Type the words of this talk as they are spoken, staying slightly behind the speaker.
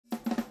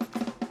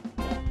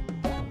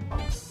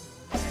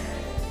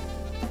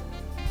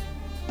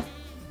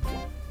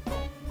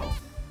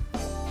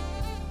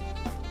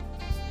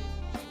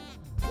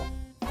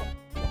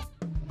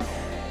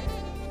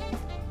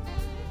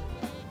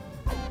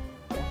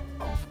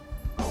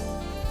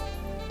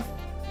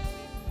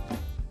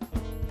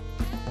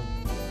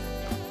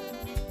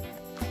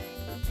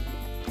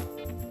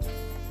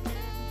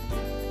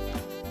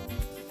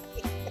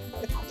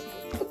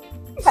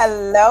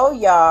Hello,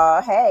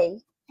 y'all. Hey.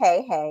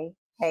 Hey.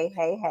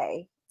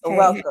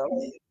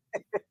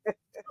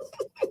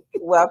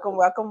 Welcome.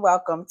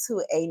 Welcome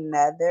to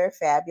another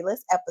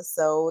fabulous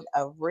episode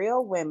of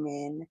Real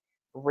Women,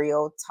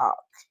 Real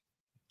Talk.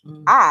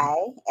 I,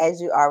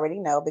 as you already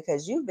know,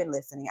 because you've been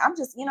listening,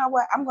 you know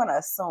what? I'm going to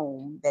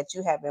assume that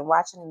you have been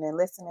watching and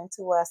listening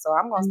to us. So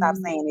I'm going to stop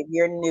saying if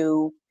you're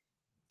new,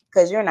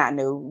 because you're not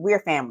new.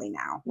 We're family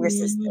now. We're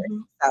sisters.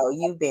 So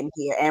you've been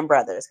here, and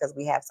brothers, because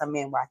we have some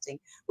men watching.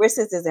 We're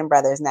sisters and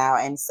brothers now.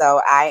 And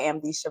so I am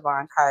the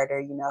Shavon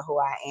Carter. You know who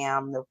I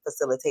am, the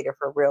facilitator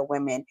for Real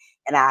Women.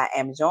 And I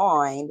am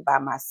joined by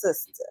my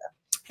sister.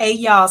 Hey,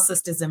 y'all,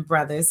 sisters and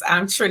brothers.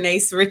 I'm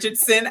Trenace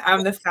Richardson.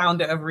 I'm the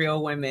founder of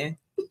Real Women.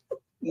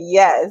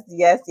 Yes.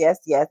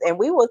 And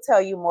we will tell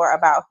you more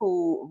about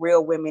who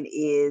Real Women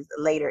is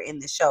later in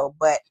the show.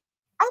 But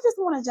I just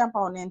want to jump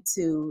on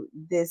into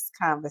this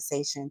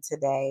conversation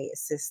today,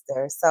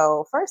 sister.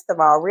 So first of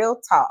all, real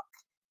talk.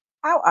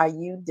 How are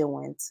you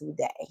doing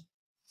today?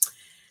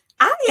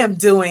 I am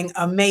doing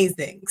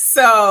amazing.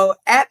 So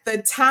at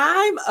the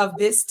time of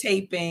this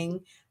taping,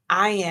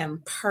 I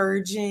am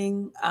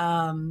purging.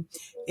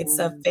 It's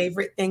a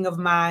favorite thing of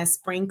mine,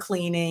 spring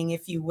cleaning,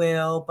 if you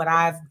will, but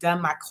I've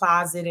done my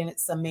closet and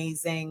it's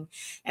amazing.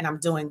 And I'm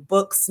doing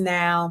books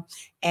now.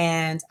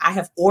 And I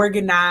have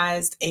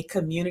organized a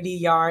community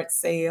yard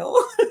sale.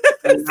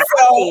 Nice.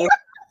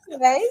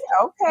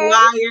 Okay.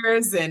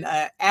 Flyers and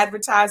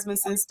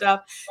advertisements and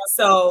stuff.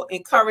 So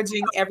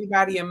encouraging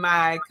everybody in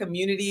my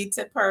community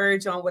to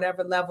purge on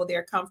whatever level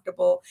they're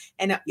comfortable.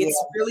 And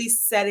it's really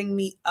setting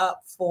me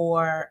up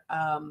for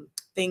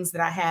things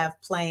that I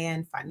have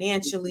planned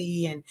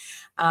financially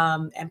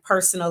and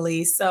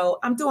personally. So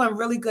I'm doing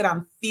really good.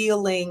 I'm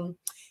feeling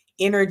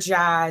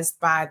energized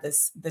by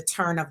the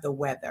turn of the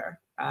weather.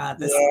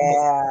 The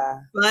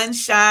sun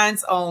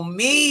shines on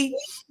me.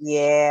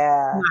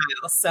 Yeah.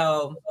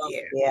 So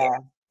yeah.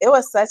 It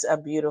was such a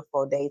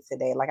beautiful day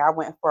today. Like I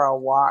went for a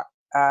walk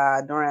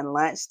during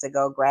lunch to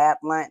go grab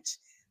lunch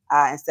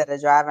instead of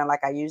driving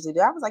like I usually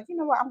do. I was like, you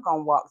know what? I'm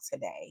going to walk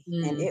today.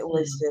 And it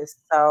was just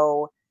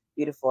so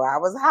beautiful. I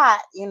was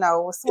hot,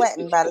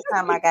 sweating by the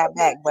time I got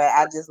back, but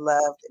I just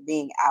loved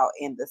being out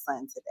in the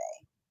sun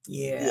today.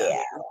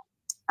 Yeah.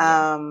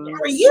 How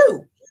are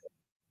you?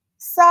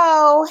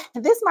 So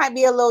this might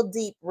be a little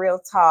deep, real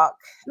talk,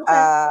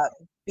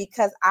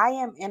 because I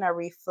am in a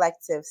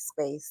reflective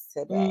space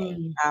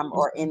today,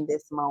 or in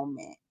this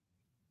moment.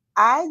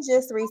 I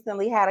just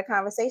recently had a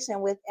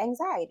conversation with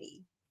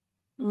anxiety.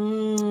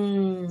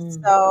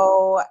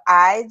 So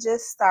I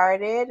just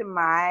started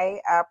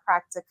my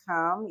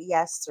practicum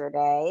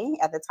yesterday.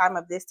 At the time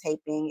of this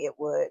taping, it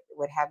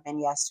would have been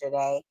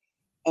yesterday.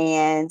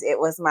 And it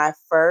was my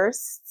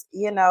first,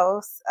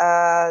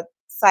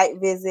 site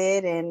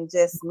visit and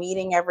just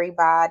meeting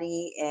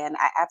everybody. And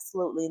I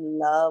absolutely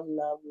love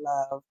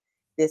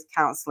this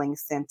counseling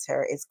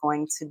center. It's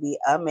going to be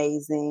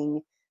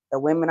amazing. The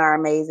women are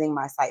amazing.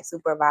 My site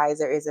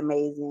supervisor is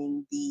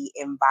amazing. The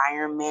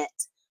environment,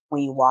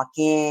 when you walk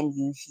in,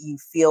 you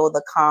feel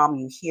the calm,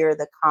 you hear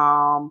the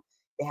calm.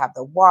 They have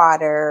the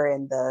water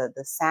and the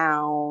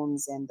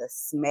sounds and the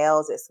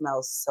smells. It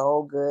smells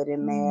so good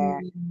in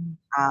there.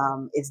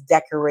 It's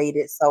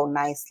decorated so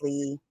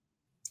nicely.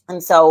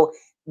 And so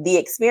the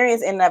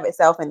experience in and of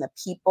itself and the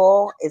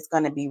people is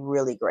going to be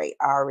really great.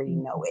 I already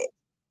know it.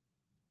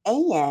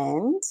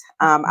 And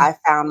I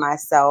found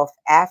myself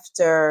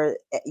after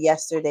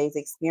yesterday's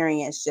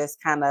experience,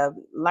 just kind of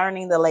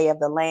learning the lay of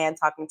the land,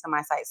 talking to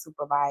my site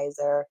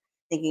supervisor,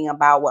 thinking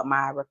about what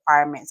my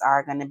requirements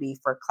are going to be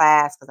for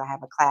class, because I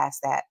have a class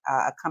that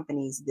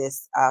accompanies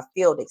this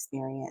field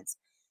experience.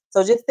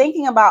 So just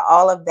thinking about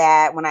all of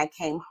that, when I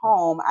came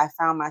home, I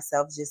found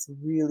myself just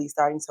really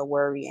starting to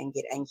worry and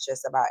get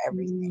anxious about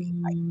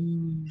everything. Like,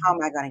 how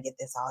am I going to get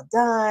this all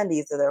done?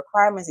 These are the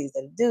requirements. These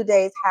are the due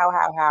dates. How,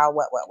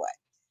 what?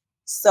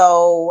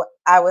 So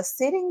I was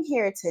sitting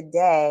here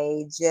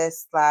today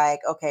just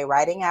like, okay,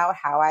 writing out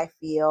how I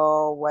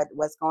feel,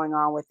 what's going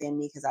on within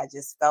me, because I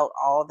just felt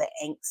all the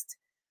angst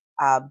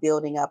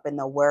building up and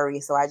the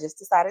worry. So I just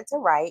decided to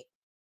write.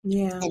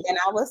 Yeah. And then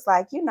I was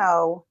like,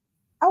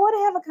 I want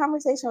to have a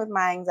conversation with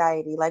my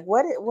anxiety. Like,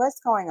 what's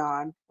going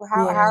on?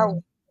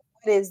 What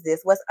is this?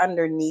 What's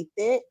underneath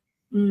it?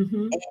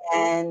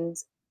 And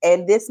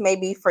this may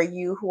be for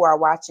you who are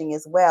watching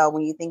as well.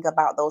 When you think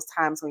about those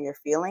times when you're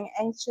feeling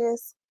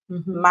anxious,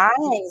 my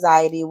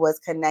anxiety was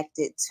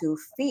connected to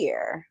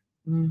fear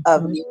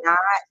of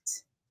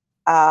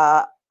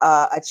not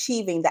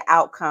achieving the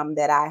outcome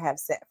that I have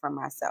set for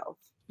myself.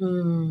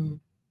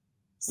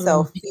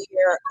 So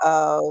fear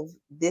of,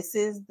 this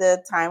is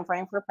the time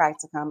frame for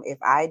practicum. If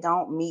I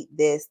don't meet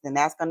this, then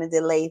that's going to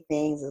delay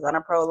things. It's going to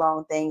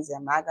prolong things.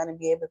 I'm not going to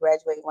be able to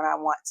graduate when I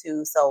want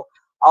to. So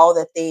all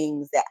the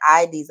things that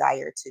I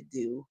desire to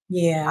do.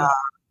 Yeah.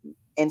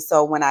 And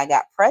so when I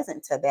got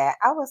present to that,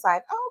 I was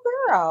like, oh,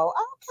 girl,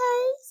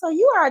 okay. So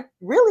you are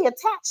really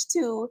attached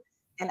to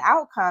an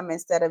outcome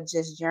instead of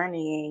just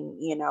journeying,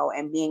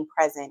 and being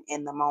present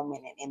in the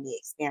moment and in the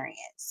experience.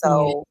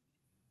 So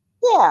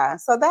Yeah,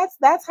 so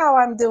that's how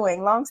I'm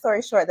doing. Long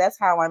story short, that's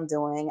how I'm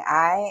doing.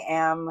 I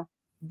am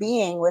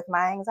being with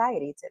my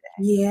anxiety today.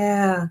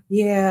 Yeah,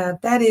 yeah,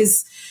 that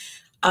is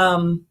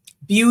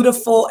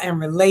beautiful and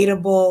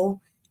relatable.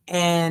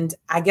 And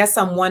I guess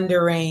I'm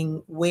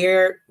wondering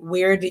where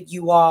did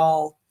you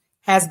all,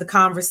 has the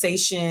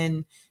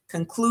conversation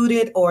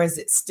concluded or is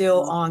it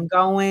still Mhm.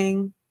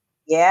 ongoing?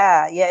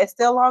 Yeah, yeah, it's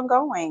still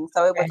ongoing.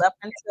 So it was Okay. up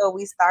until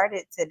we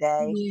started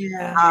today.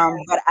 Yeah.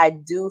 But I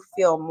do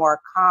feel more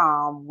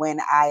calm when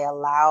I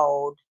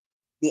allowed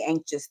the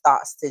anxious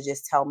thoughts to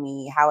just tell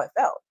me how it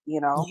felt,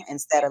 Yeah.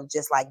 instead of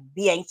just like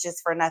be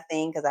anxious for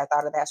nothing. Because I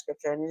thought of that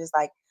scripture and it's just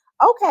like,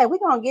 okay, we're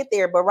gonna get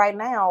there, but right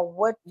now,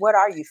 what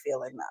are you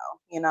feeling though?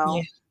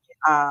 Yeah.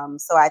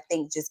 So I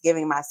think just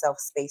giving myself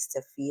space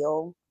to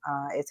feel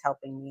is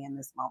helping me in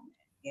this moment.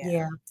 Yeah.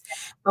 Yeah.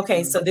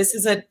 Okay, Mm. so this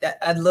is a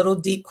little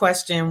deep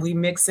question. We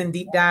mix in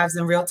deep dives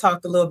and real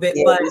talk a little bit,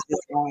 Yeah, this is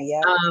going,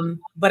 yep.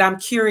 but I'm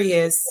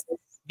curious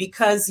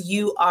because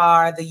you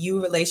are the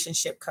you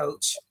relationship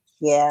coach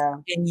Yeah.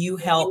 and you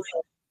help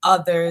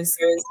others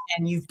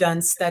and you've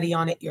done study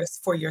on it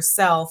for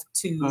yourself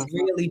to Mhm.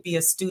 really be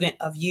a student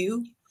of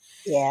you.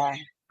 Yeah.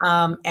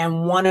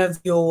 And one of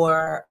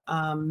your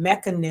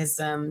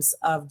mechanisms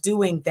of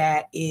doing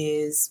that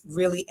is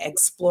really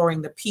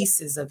exploring the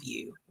pieces of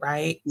you,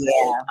 right?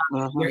 Yeah.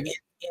 Your Mhm.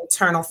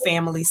 internal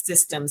family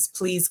systems.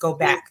 Please go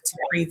back to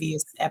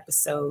previous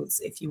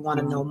episodes if you want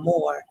to know Mhm.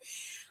 more.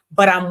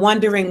 But I'm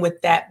wondering,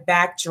 with that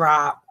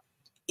backdrop,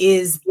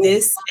 is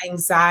this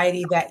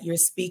anxiety that you're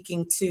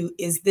speaking to,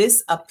 is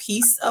this a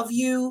piece of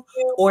you,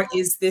 or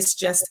is this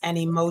just an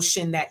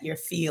emotion that you're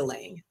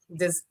feeling?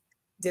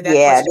 Did that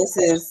Yeah, question?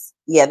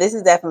 this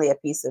is definitely a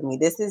piece of me.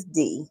 This is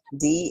D.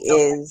 D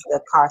Okay. is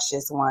the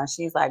cautious one.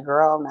 She's like,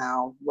 girl,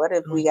 now what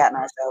have we Mhm. gotten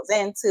ourselves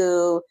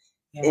into?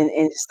 Yeah.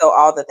 And so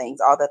all the things,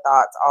 all the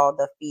thoughts, all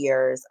the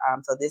fears.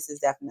 So this is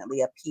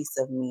definitely a piece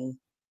of me.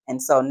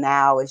 And so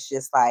now it's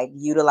just like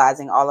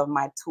utilizing all of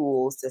my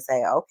tools to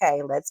say,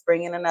 okay, let's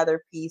bring in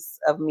another piece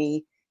of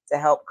me to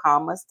help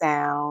calm us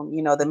down.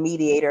 The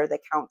mediator, the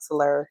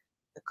counselor,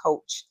 the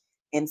coach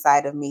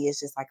inside of me is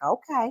just like,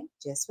 okay,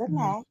 just Mhm.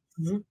 relax.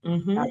 Mhm.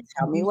 Now Mhm.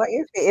 tell me Mhm. what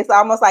it's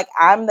almost like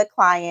I'm the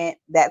client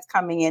that's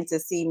coming in to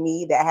see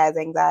me that has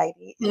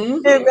anxiety.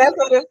 And Mhm. that's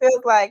what it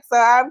feels like. So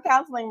I'm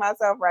counseling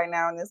myself right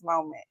now in this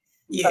moment.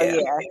 So Yeah.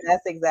 yeah,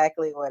 that's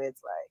exactly what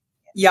it's like.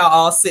 Y'all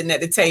all sitting at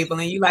the table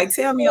and you like,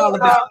 tell me all Yeah,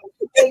 about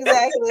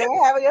exactly.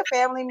 We're having a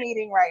family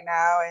meeting right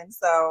now. And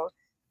so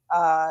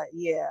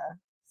yeah.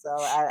 So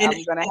it.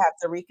 I'm gonna have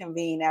to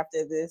reconvene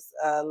after this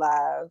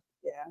live.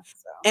 Yeah.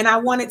 So And I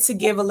wanted to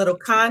give a little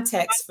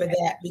context for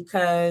that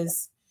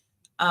because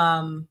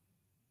um,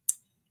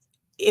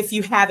 if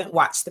you haven't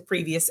watched the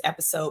previous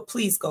episode,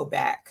 please go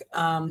back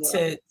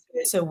yeah.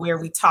 to where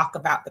we talk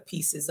about the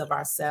pieces of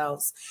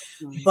ourselves.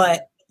 Mhm.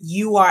 But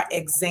you are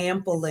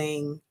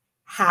exempling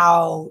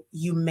how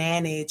you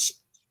manage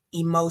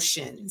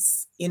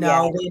emotions.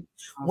 Yeah.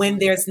 When Mhm.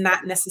 there's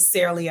not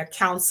necessarily a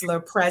counselor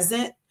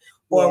present,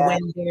 or Yeah.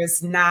 when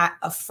there's not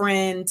a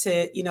friend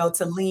to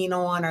lean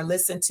on or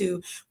listen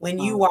to,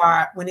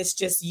 Mhm. when it's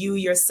just you,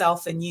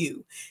 yourself, and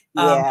you.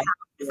 Um, Yeah.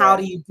 how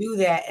do you do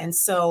that? And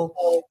so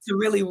to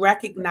really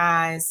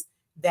recognize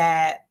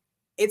that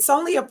it's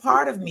only a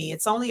part of me,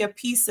 it's only a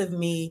piece of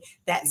me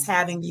that's Mhm.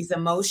 having these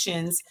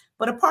emotions,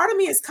 but a part of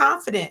me is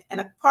confident and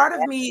a part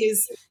of me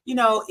is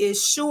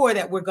sure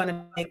that we're going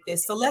to make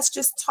this. So let's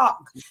just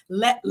talk.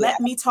 Yeah. Let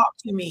me talk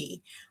to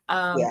me.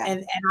 Yeah.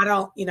 And I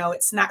don't,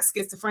 it's not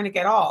schizophrenic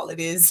at all. It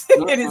is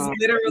it is Mm-mm.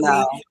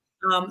 literally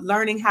No.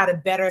 learning how to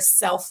better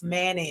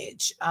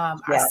self-manage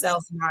Yes.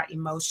 ourselves and our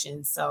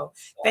emotions. So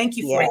thank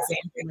you for Yeah.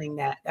 exampling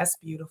that. That's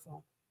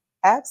beautiful.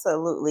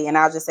 Absolutely. And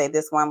I'll just say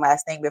this one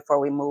last thing before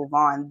we move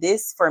on.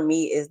 This for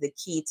me is the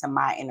key to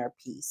my inner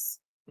peace.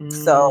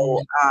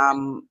 So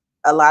Mm,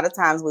 a lot of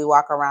times we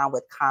walk around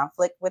with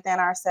conflict within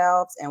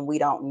ourselves and we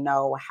don't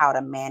know how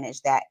to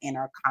manage that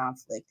inner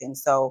conflict. And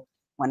so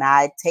when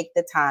I take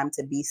the time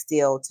to be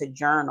still, to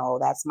journal,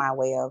 that's my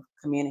way of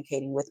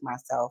communicating with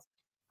myself.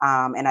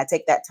 And I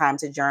take that time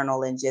to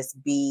journal and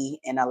just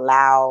be and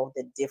allow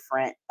the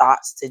different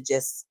thoughts to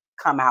just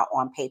come out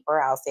on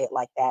paper. I'll say it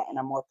like that in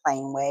a more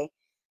plain way.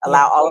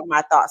 Allow yeah, all of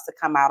my thoughts to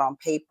come out on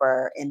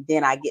paper, and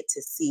then I get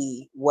to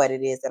see what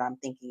it is that I'm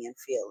thinking and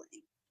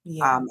feeling.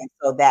 yeah, And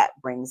so that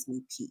brings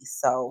me peace.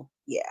 So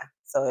yeah.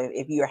 So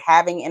if you're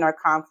having inner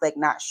conflict,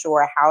 not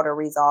sure how to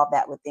resolve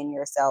that within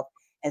yourself,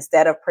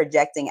 instead of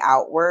projecting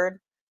outward,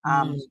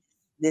 um, mm,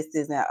 this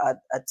isn't a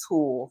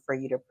tool for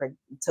you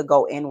to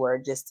go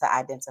inward, just to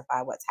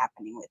identify what's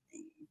happening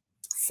within you.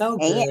 so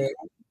And good.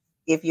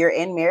 if you're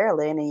in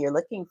Maryland and you're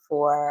looking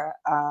for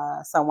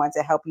someone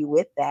to help you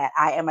with that,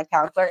 I am a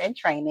counselor in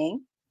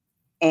training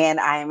and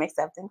I am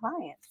accepting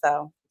clients.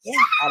 So yeah,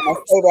 I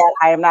must say that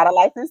I am not a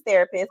licensed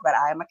therapist, but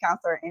I am a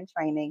counselor in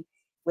training,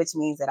 which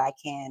means that I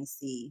can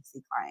see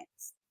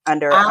clients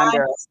under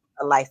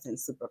a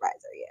licensed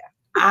supervisor. Yeah.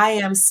 I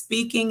am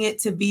speaking it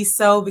to be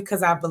so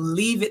because I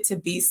believe it to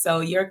be so.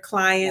 Your Yes.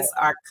 clients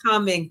are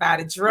coming by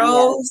the Yes.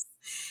 droves.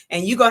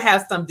 and you're going to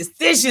have some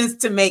decisions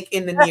to make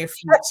in the near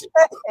future.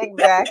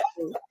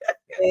 Exactly.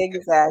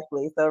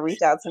 Exactly. So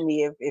reach out to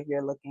me if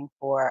you're looking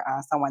for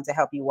someone to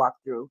help you walk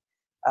through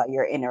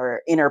your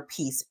inner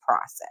peace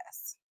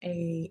process.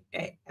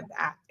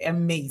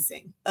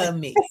 Amazing.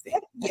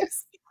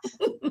 Yes.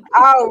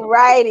 All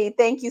righty.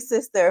 Thank you,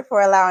 sister,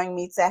 for allowing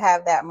me to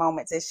have that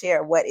moment to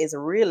share what is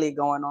really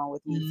going on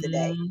with me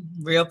today.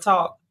 Real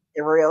talk.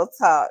 Real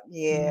talk.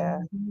 Yeah.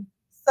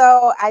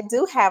 So I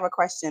do have a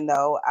question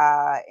though,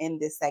 in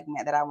this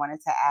segment that I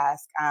wanted to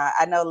ask.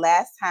 I know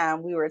last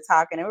time we were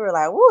talking and we were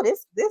like, "Whoa,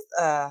 this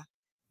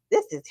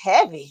is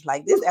heavy.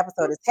 Like this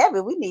episode is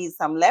heavy. We need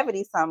some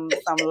levity, some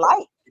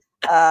light."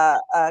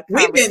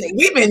 Conversation.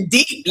 We've been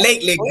deep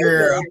lately,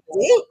 girl.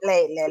 Deep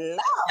lately,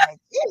 Lord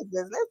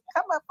Jesus. Let's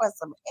come up for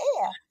some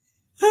air.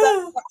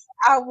 So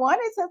I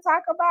wanted to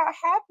talk about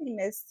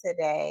happiness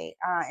today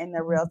in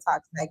the Real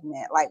Talk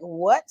segment. Like,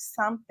 what's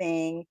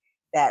something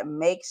that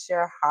makes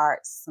your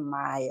heart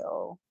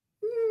smile?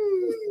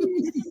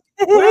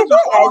 As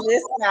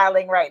you're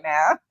smiling right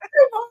now. I'm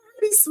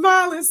already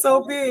smiling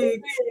so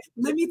big.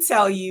 Let me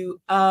tell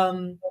you,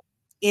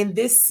 in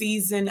this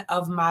season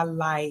of my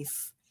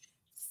life,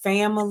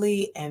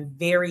 family and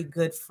very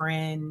good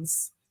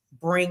friends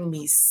bring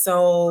me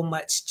so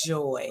much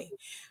joy.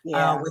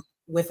 Yeah.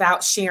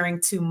 Without sharing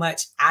too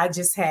much, I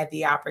just had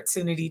the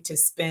opportunity to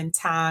spend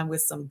time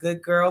with some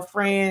good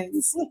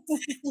girlfriends.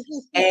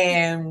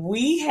 And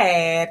we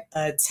had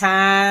a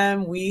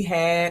time. And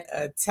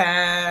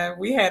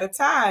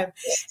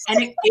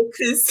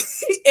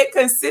it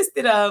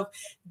consisted of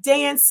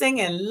dancing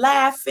and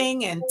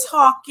laughing and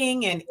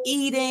talking and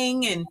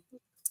eating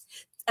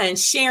and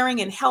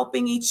sharing and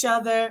helping each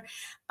other,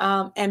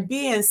 and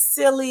being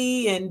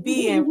silly and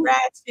being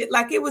ratchet.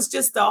 Like it was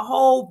just a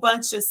whole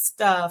bunch of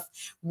stuff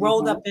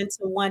rolled up into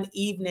one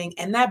evening.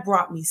 And that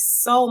brought me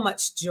so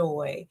much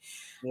joy.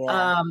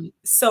 Yeah.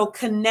 So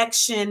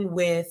connection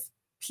with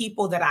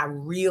people that I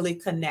really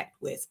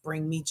connect with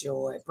brings me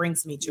joy.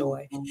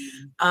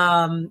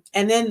 And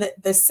then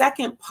the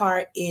second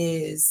part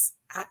is,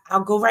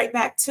 I'll go right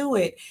back to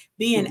it.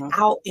 Being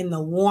out in the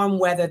warm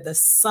weather, the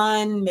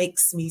sun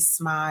makes me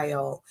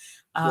smile,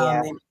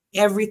 and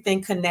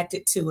everything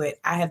connected to it.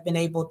 I have been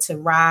able to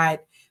ride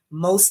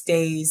most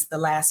days. The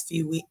last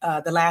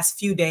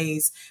few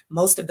days,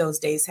 most of those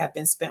days have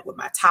been spent with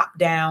my top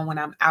down when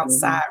I'm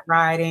outside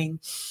riding.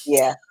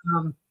 Yeah.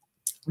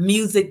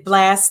 Music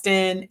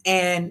blasting,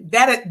 and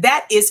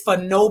that is for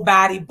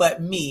nobody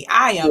but me.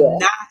 I am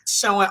not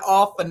showing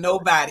off for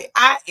nobody.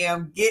 I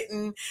am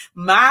getting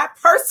my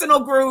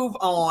personal groove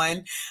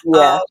on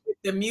with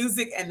the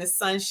music and the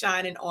sun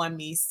shining on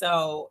me.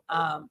 So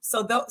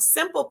those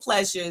simple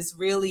pleasures,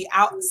 really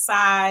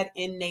outside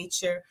in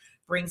nature,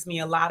 brings me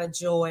a lot of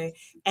joy.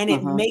 And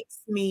it makes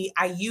me,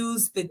 I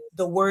use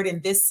the word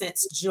in this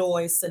sense,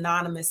 joy,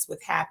 synonymous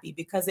with happy,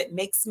 because it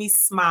makes me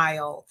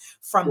smile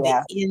from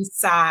the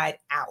inside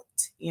out,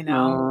 you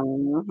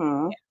know?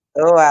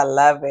 Oh, I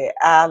love it.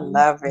 I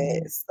love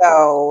it.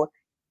 So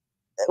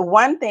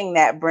one thing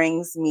that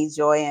brings me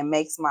joy and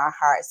makes my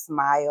heart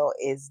smile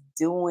is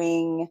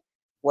doing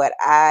what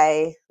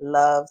I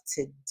love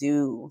to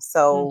do.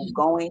 So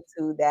going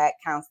to that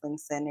counseling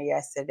center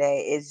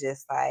yesterday is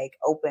just like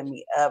opened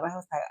me up. I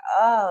was like,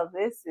 oh,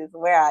 this is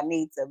where I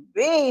need to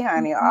be,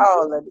 honey,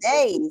 all the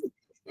days.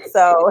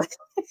 So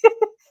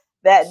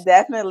that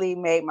definitely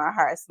made my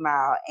heart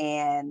smile.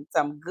 And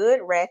some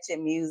good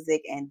ratchet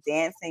music and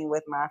dancing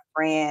with my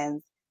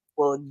friends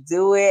will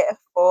do it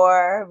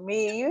for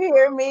me. You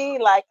hear me?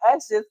 Like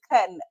us just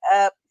cutting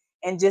up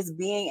and just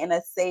being in a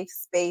safe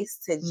space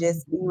to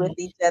just be with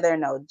each other.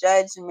 No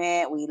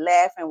judgment. We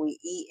laugh and we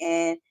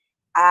eating.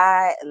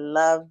 I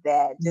love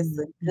that. Just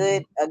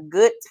a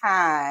good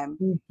time.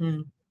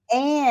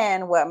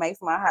 And what makes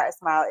my heart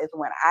smile is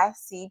when I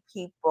see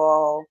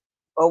people,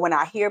 or when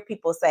I hear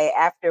people say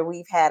after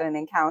we've had an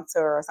encounter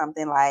or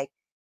something, like,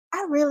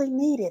 I really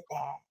needed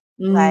that.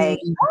 Like,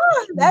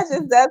 oh, that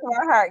just does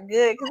my heart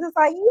good, because it's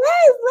like,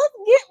 yes, let's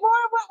get more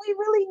of what we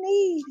really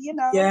need, you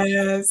know?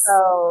 Yes.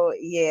 So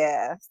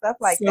yeah, stuff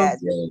like that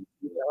just makes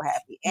me so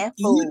happy. And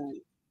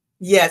food.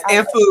 Yes,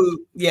 and food.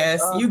 Yes,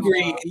 you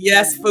agree.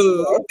 Yes,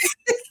 food.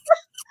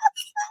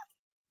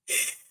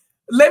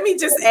 Let me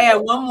just add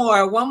one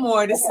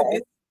more.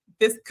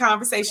 This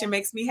conversation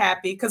makes me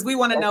happy because we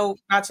want to know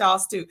about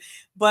y'all's too.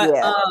 But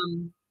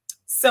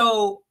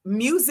so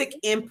music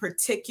in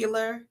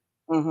particular,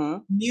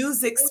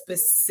 music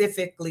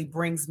specifically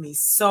brings me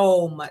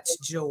so much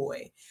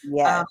joy.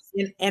 Yes.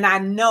 And I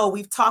know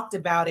we've talked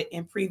about it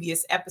in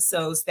previous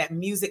episodes that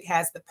music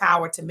has the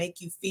power to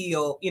make you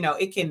feel, you know,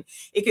 it can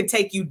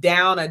take you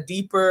down a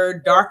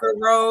deeper, darker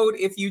road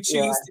if you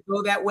choose to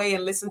go that way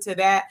and listen to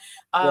that,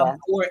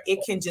 or it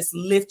can just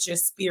lift your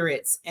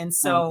spirits. And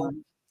so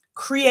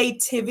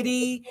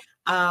creativity,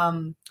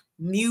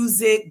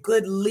 music,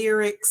 good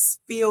lyrics,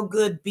 feel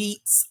good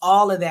beats,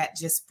 all of that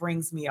just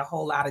brings me a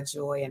whole lot of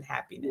joy and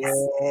happiness.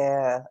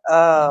 Yeah.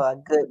 Oh, a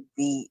good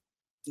beat.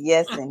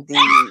 Yes, indeed.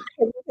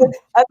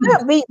 A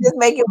good beat just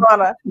make you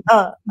wanna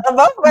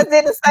both of us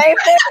did the same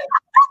thing.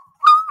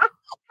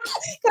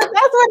 Because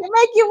that's what it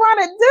make you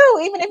want to do,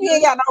 even if you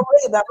ain't got no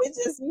rhythm.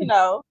 It's just, you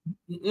know,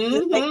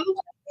 just make you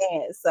want to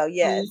dance. So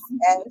yes,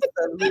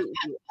 absolutely.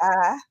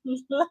 I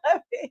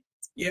love it.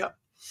 Yep.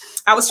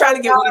 I was trying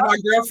to get one of my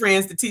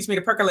girlfriends to teach me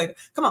the percolator.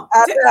 Come on.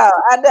 I know.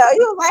 You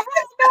was like,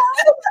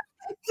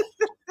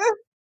 hey,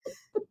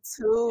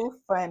 too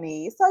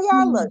funny. So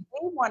y'all, look,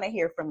 we want to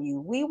hear from you.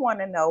 We want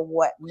to know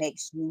what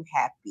makes you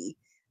happy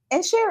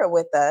and share it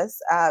with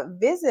us.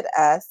 Visit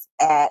us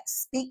at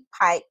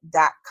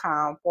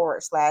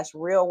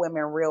speakpipe.com/real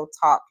women, real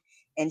talk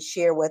and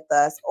share with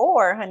us.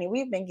 Or, honey,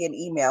 we've been getting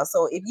emails.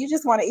 So if you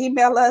just want to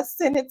email us,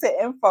 send it to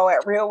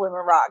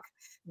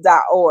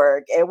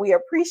info@realwomenrock.org. And we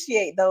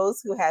appreciate those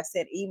who have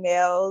sent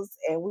emails,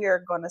 and we are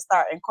going to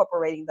start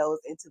incorporating those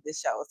into the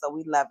show. So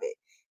we love it.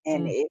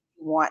 And if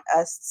you want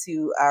us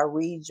to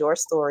read your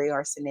story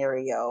or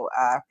scenario,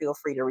 feel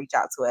free to reach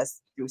out to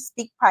us through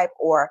SpeakPipe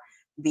or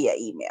via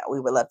email. We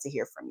would love to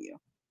hear from you.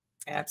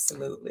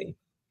 Absolutely.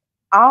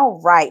 All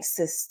right,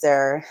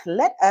 sister.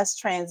 Let us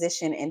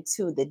transition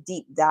into the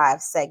deep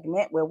dive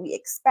segment where we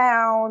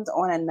expound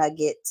on a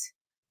nugget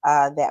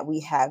that we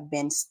have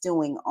been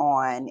stewing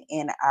on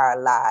in our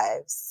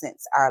lives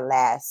since our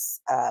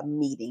last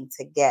meeting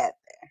together,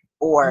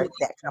 or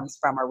that comes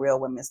from a Real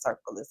Women's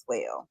Circle as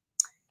well.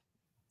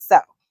 So,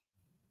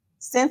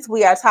 since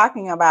we are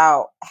talking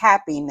about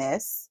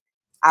happiness,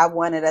 I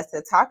wanted us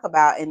to talk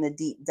about in the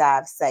deep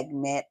dive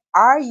segment,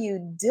 are you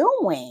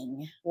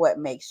doing what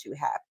makes you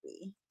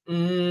happy?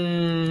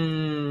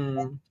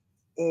 That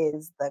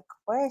is the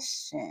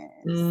question.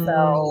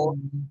 So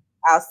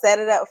I'll set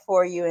it up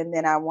for you, and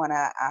then I want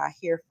to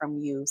hear from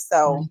you.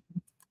 So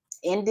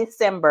in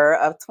December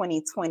of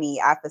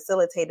 2020, I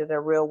facilitated a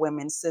Real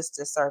Women's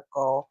Sister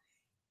Circle,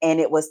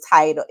 and it was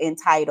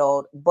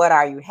entitled, But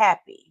Are You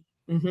Happy?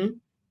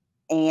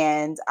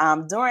 And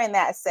during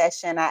that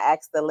session, I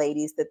asked the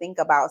ladies to think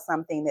about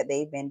something that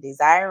they've been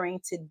desiring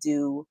to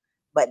do,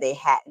 but they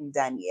hadn't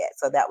done yet.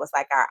 So that was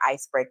like our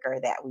icebreaker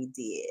that we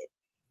did.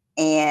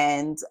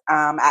 And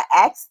I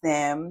asked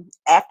them,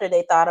 after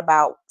they thought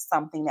about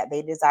something that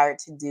they desired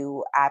to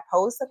do, I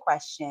posed the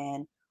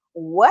question,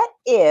 what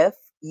if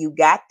you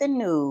got the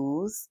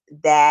news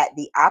that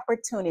the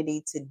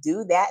opportunity to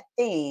do that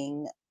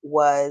thing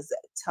was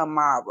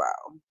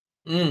tomorrow?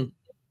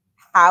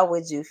 How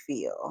would you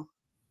feel?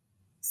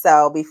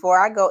 So before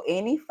I go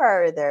any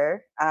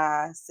further,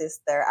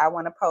 sister, I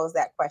want to pose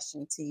that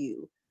question to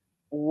you.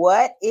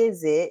 What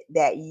is it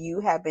that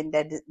you have been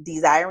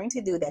desiring to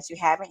do that you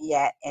haven't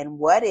yet? And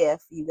what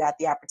if you got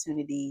the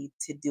opportunity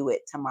to do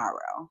it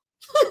tomorrow?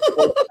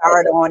 Or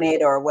start on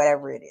it or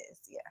whatever it is.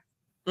 Yeah.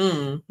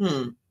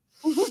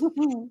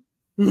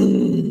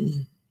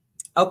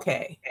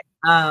 Okay.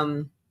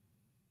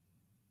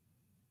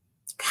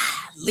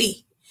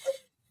 Golly.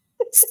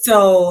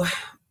 So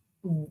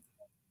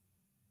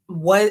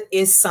what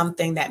is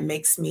something that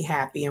makes me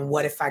happy, and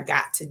what if I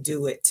got to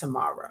do it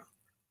tomorrow?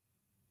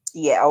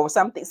 Yeah, or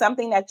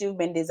something that you've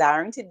been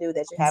desiring to do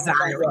that you haven't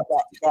done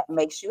yet that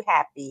makes you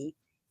happy,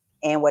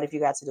 and what if you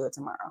got to do it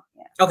tomorrow?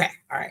 Yeah. Okay,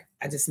 all right.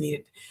 I just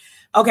needed.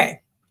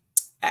 Okay,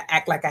 I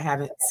act like I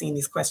haven't seen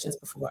these questions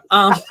before.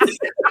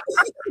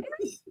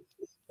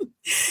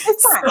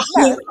 It's fine.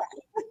 No,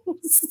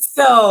 it's fine.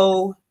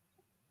 So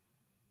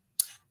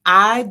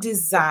I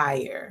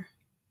desire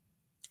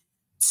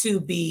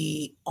to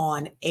be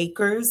on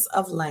acres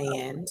of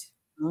land,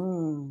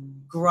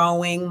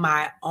 growing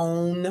my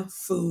own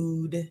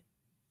food,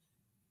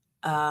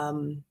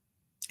 and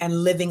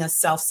living a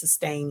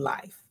self-sustained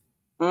life.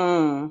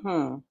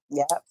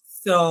 Yeah.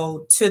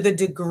 So to the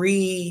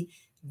degree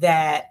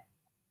that,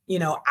 you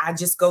know, I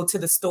just go to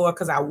the store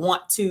because I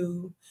want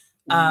to.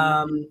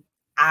 I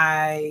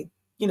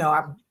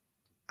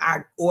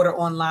order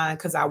online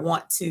because I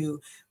want to,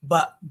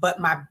 but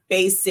my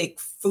basic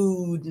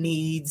food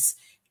needs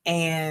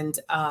and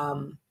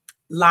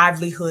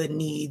livelihood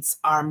needs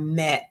are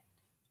met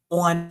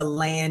on the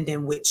land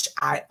in which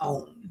I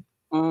own.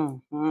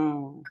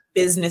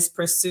 Business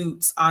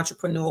pursuits,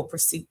 entrepreneurial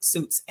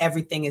pursuits,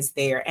 everything is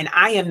there. And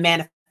I am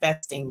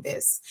manifesting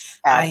this.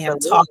 Absolutely. I am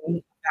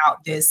talking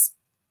about this,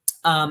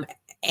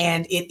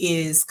 and it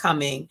is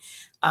coming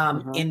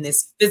in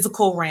this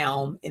physical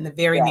realm in the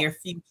very near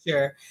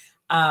future.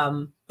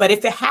 But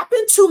if it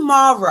happened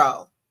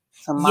tomorrow,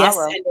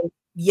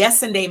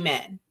 yes and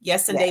amen.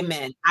 Yes and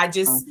amen. I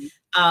just,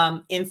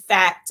 in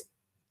fact,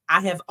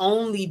 I have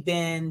only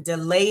been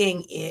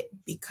delaying it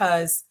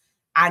because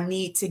I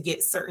need to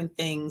get certain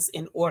things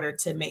in order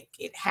to make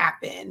it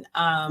happen.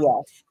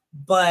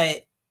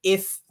 But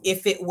if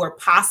it were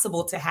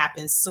possible to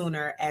happen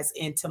sooner, as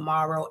in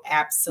tomorrow,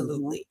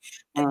 absolutely.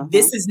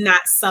 This is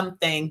not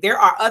something, there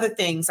are other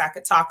things I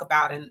could talk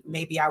about, and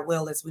maybe I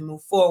will as we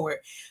move forward,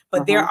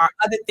 but there are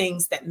other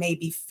things that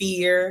maybe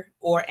fear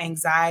or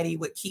anxiety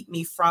would keep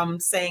me from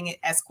saying it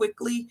as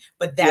quickly,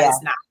 but that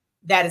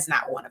is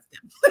not one of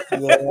them.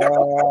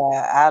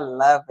 I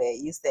love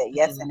it. You said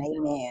yes and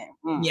amen.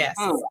 Yes.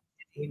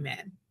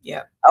 Amen.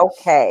 Yep.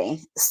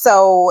 Okay.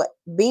 So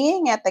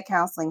being at the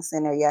counseling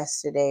center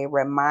yesterday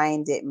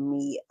reminded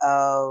me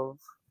of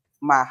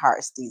my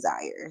heart's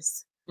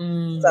desires.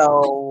 Mm.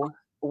 So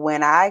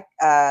when I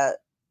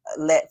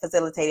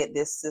facilitated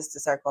this sister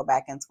circle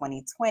back in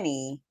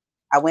 2020,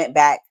 I went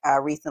back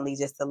recently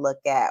just to look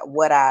at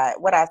what I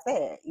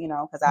said, you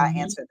know, because I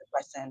answered the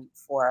question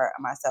for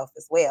myself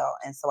as well.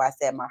 And so I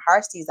said my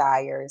heart's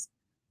desires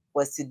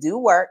was to do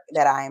work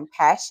that I am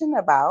passionate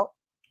about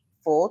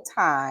full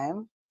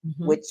time,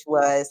 which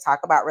was talk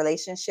about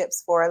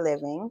relationships for a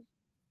living,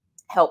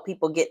 help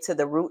people get to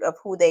the root of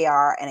who they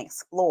are and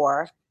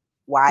explore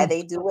why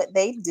they do what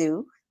they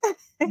do.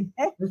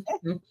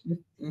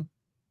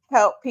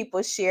 Help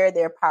people share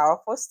their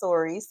powerful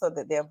stories so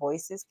that their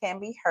voices can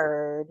be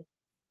heard,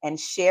 and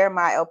share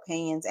my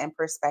opinions and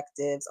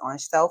perspectives on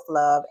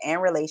self-love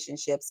and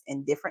relationships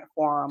in different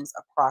forums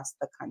across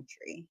the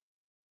country.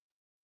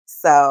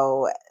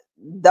 So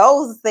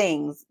those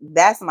things,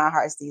 that's my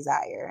heart's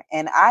desire.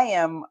 And I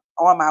am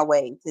on my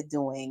way to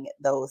doing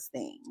those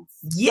things.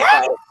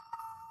 Yes.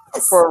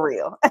 Like, for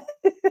real.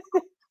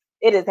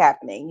 It is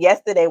happening.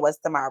 Yesterday was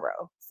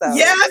tomorrow. So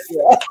yes.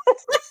 Yeah.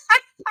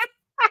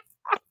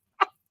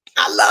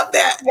 I love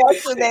that.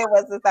 Yesterday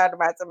was the start of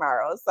my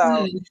tomorrow.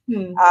 So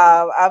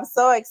I'm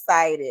so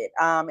excited.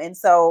 And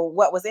so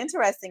what was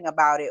interesting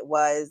about it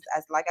was,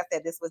 as like I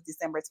said, this was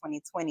December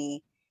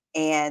 2020,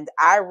 and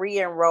I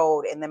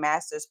re-enrolled in the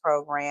master's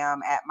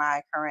program at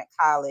my current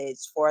college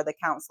for the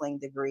counseling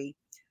degree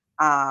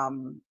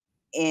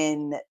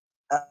in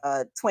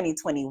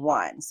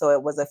 2021. So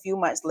it was a few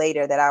months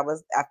later that I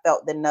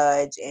felt the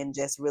nudge and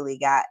just really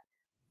got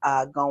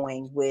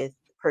going with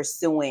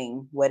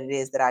pursuing what it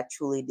is that I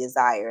truly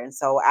desire. And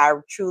so I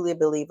truly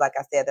believe, like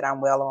I said, that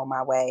I'm well on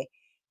my way.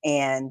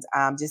 And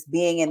just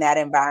being in that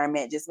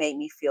environment just made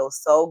me feel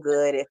so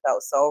good. It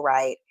felt so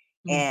right.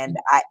 And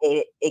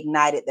it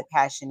ignited the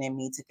passion in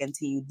me to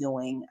continue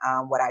doing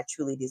what I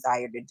truly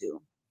desire to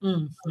do.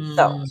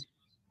 So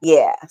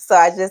yeah, so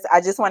I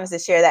just wanted to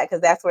share that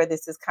because that's where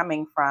this is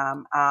coming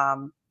from.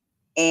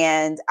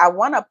 And I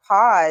want to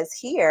pause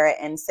here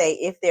and say,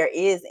 if there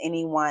is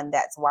anyone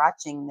that's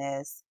watching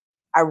this,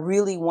 I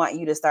really want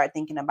you to start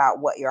thinking about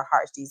what your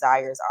heart's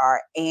desires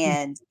are,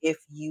 and if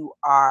you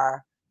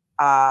are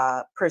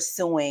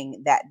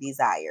pursuing that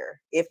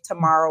desire. If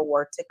tomorrow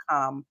were to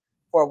come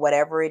for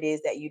whatever it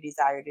is that you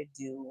desire to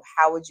do,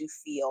 how would you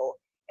feel?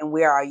 And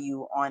where are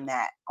you on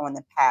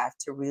the path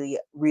to really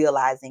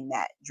realizing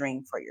that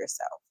dream for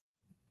yourself?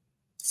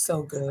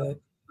 So good.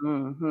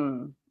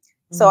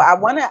 So I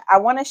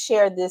want to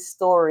share this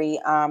story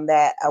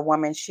that a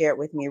woman shared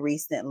with me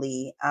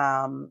recently,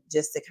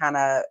 just to kind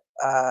of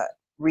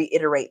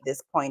reiterate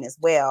this point as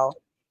well,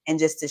 and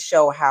just to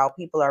show how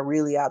people are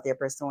really out there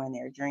pursuing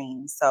their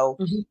dreams. So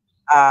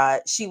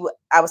I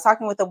was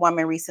talking with a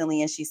woman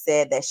recently, and she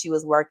said that she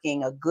was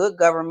working a good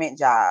government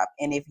job.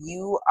 And if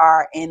you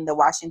are in the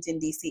Washington,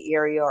 D.C.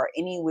 area or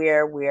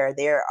anywhere where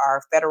there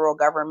are federal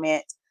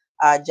government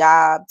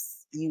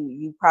jobs,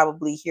 you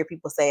probably hear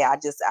people say,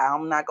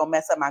 I'm not gonna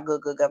mess up my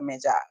good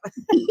government job.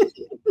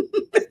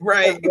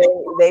 Right.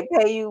 They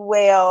pay you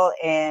well,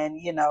 and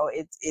you know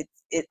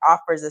it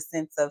offers a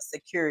sense of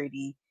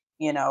security,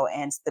 you know,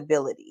 and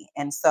stability.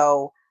 And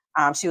so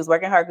she was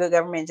working her good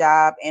government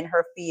job in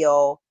her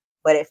field,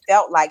 but it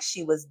felt like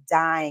she was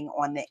dying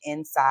on the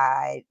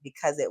inside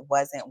because it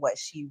wasn't what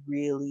she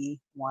really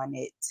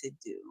wanted to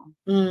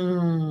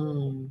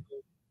do.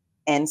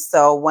 And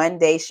so one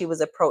day she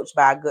was approached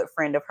by a good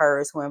friend of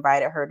hers who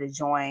invited her to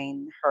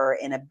join her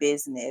in a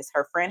business.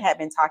 Her friend had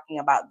been talking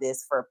about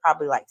this for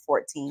probably like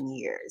 14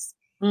 years.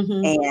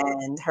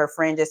 And her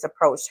friend just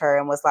approached her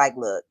and was like,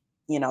 look,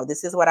 you know,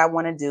 this is what I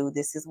want to do.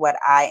 This is what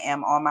I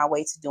am on my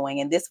way to doing.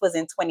 And this was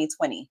in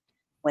 2020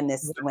 when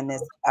this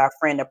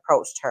friend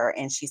approached her,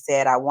 and she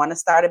said, I want to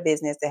start a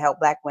business to help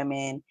Black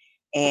women.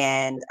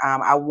 And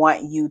I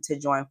want you to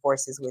join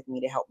forces with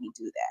me to help me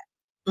do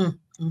that.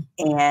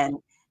 And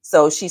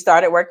so she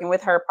started working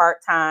with her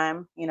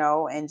part-time, you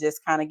know, and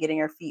just kind of getting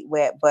her feet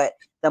wet. But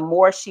the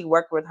more she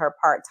worked with her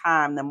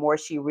part-time, the more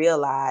she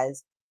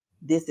realized,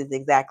 this is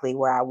exactly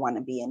where I want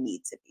to be and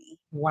need to be.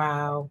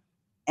 Wow.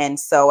 And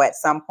so at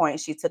some point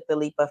she took the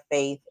leap of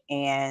faith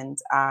and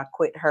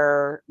quit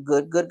her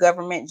good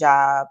government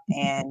job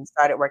and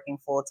started working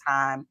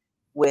full-time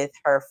with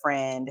her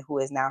friend, who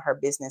is now her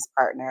business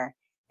partner.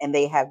 And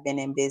they have been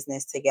in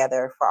business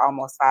together for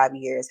almost 5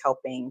 years,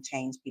 helping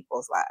change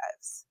people's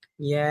lives.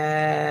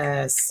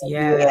 Yes.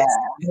 Yeah.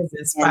 It's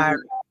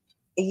inspiring.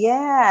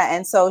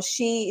 And so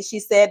she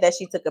said that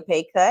she took a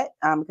pay cut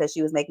because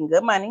she was making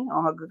good money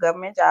on her good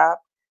government job,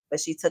 but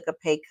she took a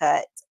pay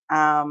cut.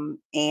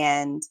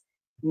 And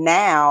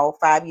now,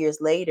 5 years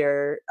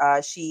later,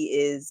 she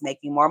is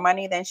making more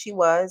money than she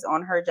was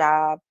on her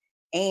job,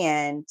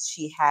 and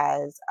she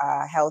has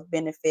health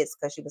benefits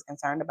because she was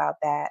concerned about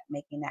that,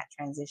 making that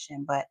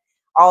transition. But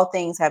all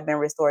things have been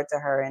restored to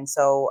her, and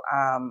so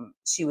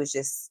she was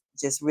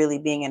just really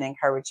being an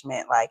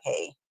encouragement, like,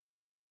 hey,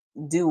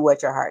 do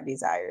what your heart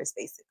desires,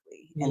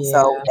 basically. And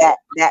so that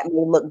may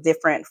look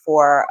different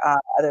for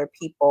other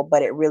people,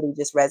 but it really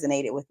just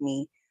resonated with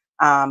me,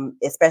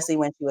 especially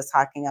when she was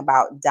talking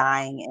about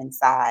dying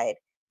inside.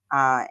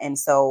 And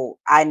so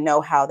I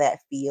know how that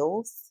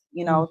feels,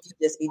 you know, to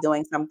just be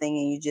doing something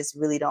and you just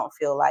really don't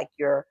feel like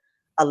you're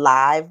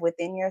alive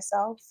within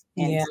yourself.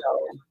 And Yeah.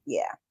 so,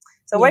 yeah.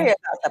 So what are your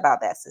thoughts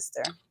about that,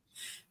 sister?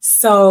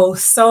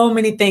 So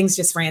many things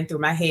just ran through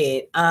my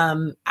head.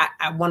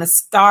 I want to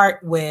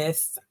start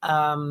with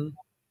an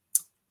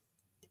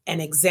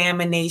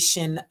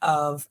examination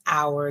of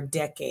our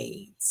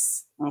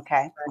decades.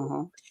 Okay.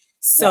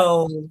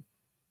 So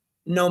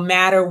no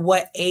matter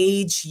what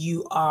age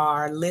you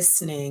are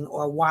listening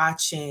or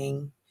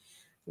watching,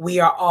 we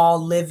are all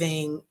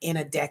living in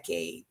a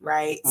decade,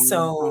 right?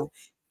 So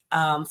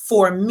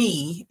for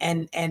me,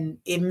 and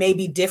it may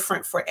be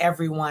different for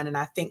everyone, and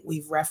I think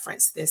we've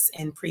referenced this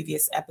in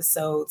previous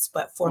episodes,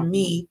 but for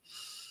me,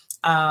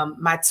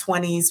 my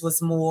 20s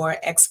was more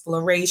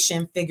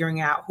exploration,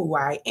 figuring out who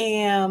I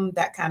am,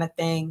 that kind of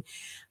thing.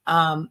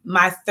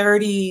 My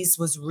 30s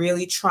was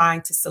really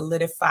trying to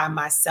solidify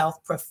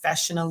myself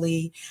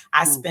professionally.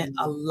 I spent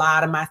a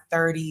lot of my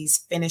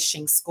 30s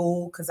finishing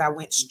school because I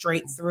went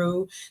straight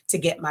through to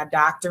get my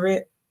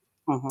doctorate.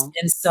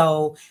 And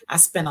so I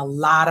spent a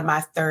lot of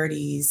my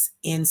 30s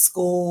in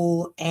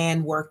school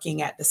and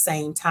working at the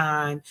same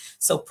time.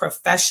 So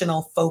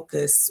professional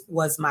focus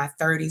was my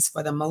 30s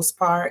for the most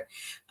part.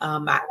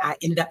 I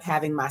ended up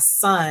having my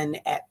son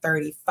at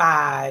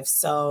 35.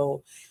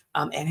 So,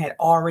 and had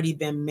already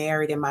been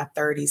married in my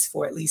 30s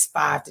for at least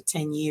 5 to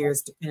 10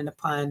 years, depending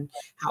upon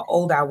how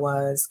old I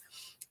was.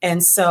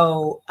 And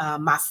so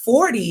my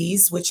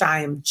 40s, which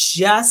I am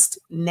just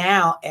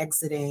now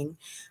exiting,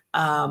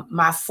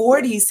 my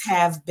 40s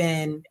have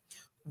been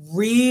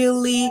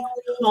really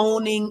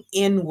honing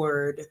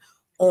inward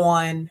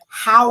on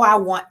how I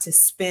want to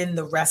spend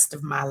the rest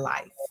of my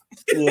life.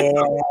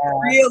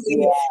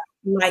 Really,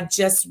 like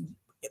just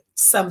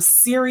some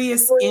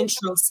serious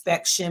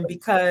introspection,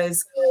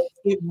 because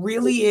it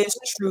really is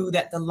true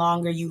that the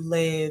longer you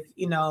live,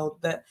 you know,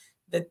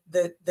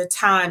 the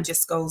time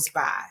just goes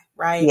by,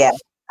 right? Yeah,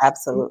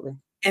 absolutely.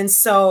 And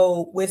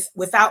so with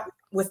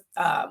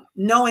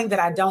knowing that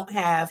I don't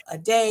have a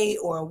day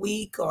or a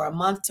week or a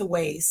month to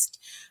waste,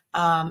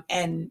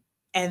 and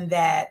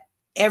that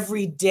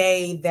every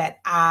day that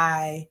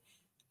I'm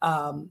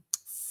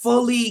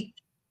fully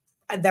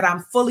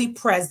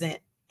present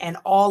and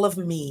all of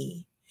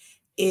me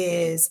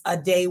is a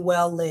day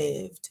well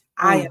lived.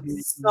 I am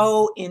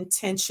so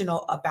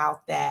intentional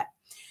about that.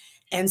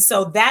 And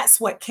so that's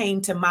what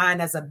came to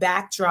mind as a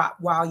backdrop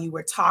while you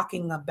were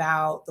talking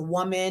about the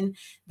woman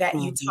that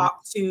you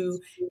talked to,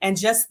 and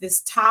just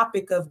this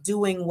topic of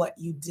doing what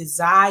you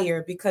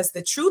desire, because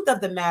the truth of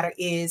the matter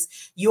is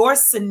your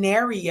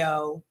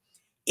scenario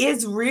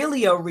is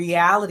really a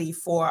reality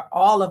for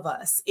all of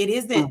us. It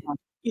isn't,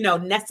 you know,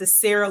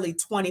 necessarily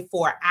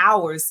 24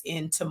 hours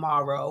in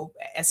tomorrow,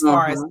 as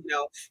far as, you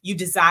know, you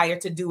desire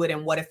to do it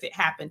and what if it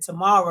happened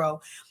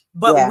tomorrow.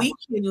 But we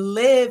can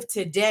live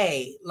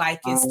today like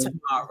it's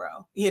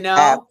tomorrow, you know?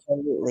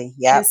 Absolutely.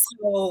 Yeah. And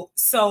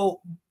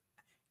so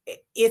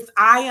if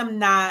I am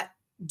not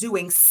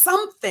doing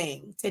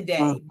something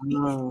today,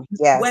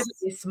 whether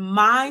it's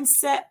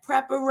mindset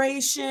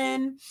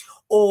preparation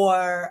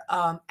or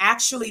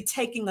actually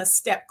taking a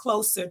step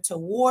closer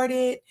toward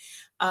it,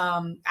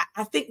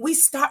 I think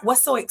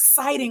what's so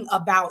exciting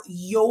about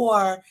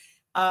your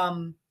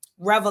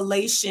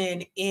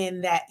revelation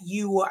in that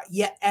you are,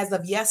 yet as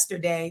of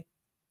yesterday,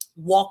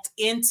 walked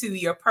into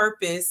your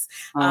purpose,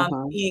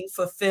 being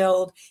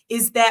fulfilled,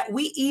 is that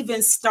we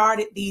even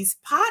started these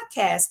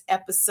podcast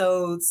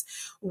episodes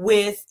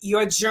with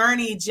your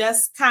journey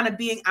just kind of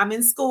being, I'm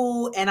in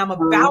school and I'm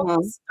about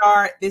to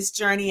start this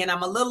journey and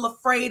I'm a little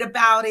afraid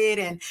about it.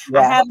 And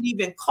I haven't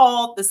even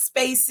called the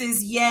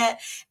spaces yet.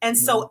 And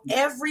so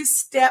every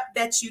step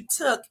that you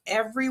took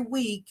every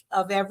week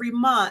of every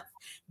month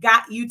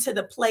got you to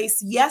the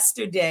place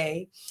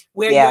yesterday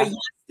where your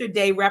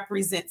yesterday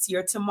represents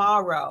your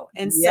tomorrow.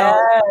 And so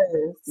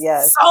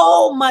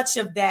so much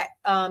of that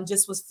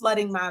just was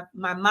flooding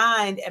my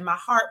mind and my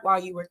heart while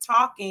you were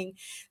talking,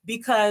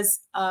 because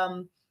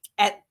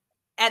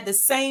at the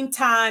same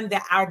time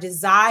that our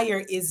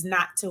desire is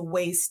not to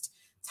waste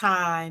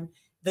time,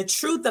 the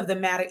truth of the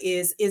matter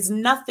is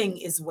nothing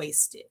is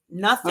wasted.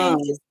 Nothing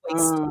is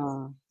wasted.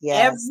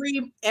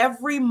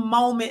 Every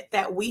moment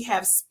that we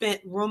have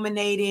spent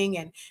ruminating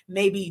and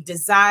maybe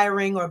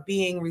desiring or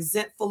being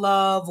resentful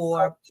of,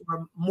 or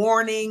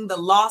mourning the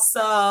loss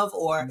of,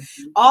 or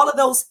all of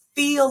those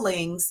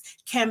feelings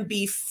can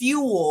be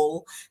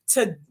fuel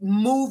to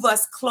move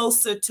us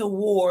closer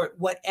toward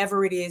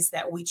whatever it is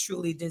that we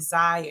truly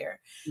desire.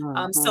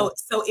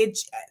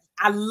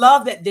 I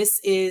love that this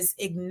is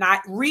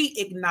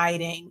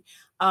reigniting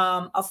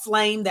a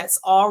flame that's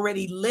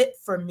already lit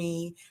for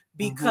me,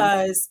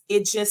 because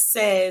it just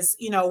says,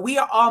 you know, we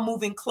are all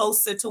moving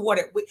closer toward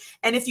it.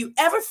 And if you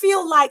ever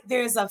feel like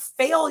there's a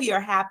failure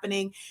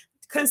happening,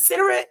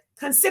 consider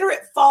consider it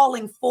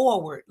falling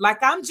forward. Like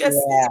I'm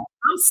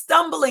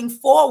stumbling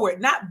forward,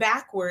 not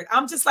backward.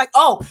 I'm just like,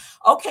 oh,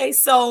 okay.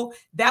 So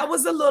that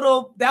was a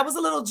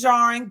little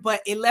jarring,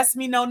 but it lets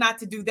me know not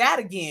to do that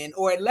again.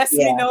 Or it lets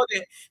me know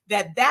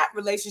that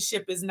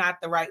relationship is not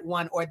the right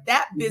one, or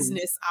that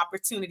business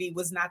opportunity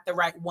was not the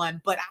right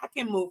one, but I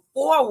can move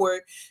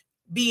forward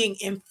being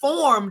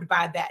informed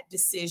by that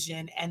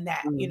decision and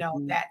that, you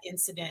know, that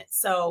incident.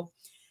 So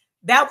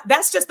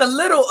that's just a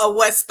little of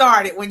what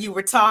started when you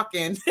were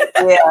talking.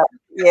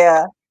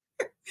 Yeah.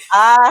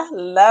 I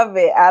love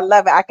it. I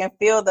love it. I can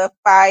feel the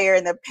fire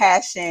and the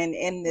passion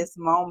in this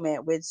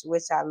moment, which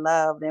I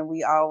love. And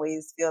we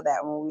always feel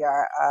that when we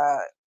are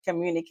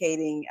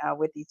communicating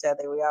with each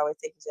other. We always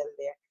take each other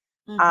there.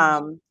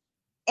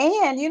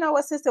 And you know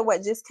what, sister,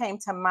 what just came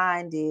to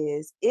mind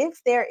is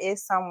if there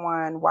is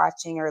someone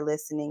watching or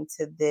listening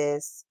to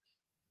this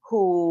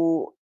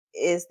who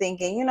is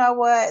thinking, you know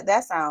what,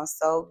 that sounds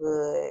so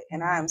good.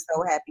 And I am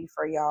so happy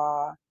for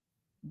y'all.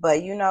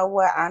 But you know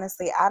what,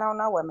 honestly, I don't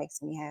know what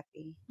makes me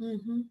happy.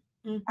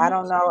 I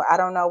don't know. I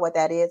don't know what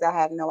that is. I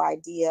have no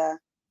idea.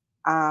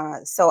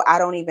 So I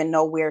don't even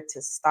know where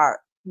to start.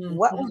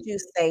 What would you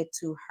say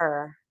to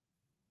her?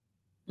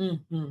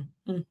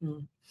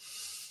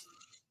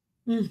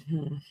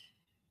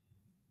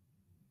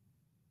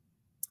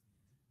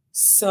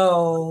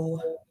 So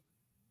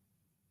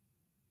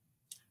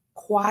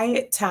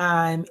quiet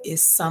time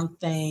is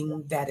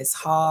something that is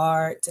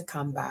hard to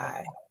come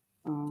by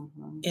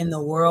in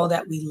the world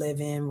that we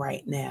live in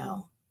right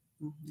now.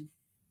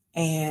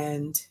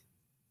 And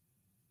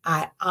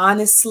I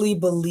honestly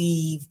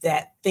believe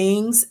that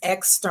things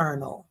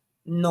external,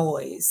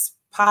 noise,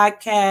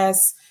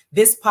 podcasts,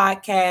 this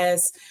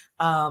podcast,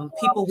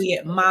 people we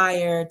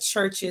admire,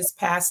 churches,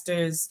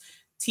 pastors,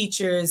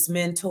 teachers,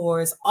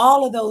 mentors,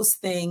 all of those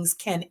things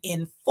can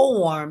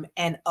inform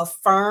and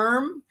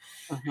affirm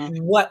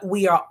what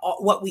we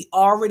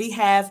already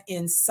have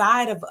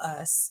inside of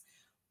us,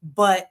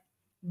 but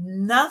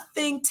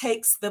nothing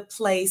takes the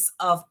place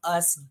of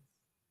us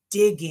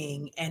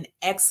digging and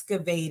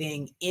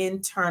excavating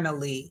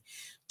internally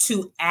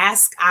to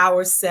ask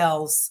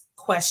ourselves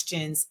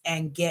questions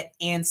and get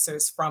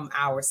answers from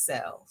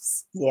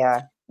ourselves.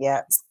 Yeah.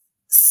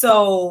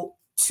 So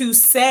to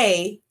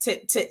say,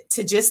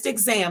 to just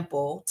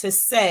example, to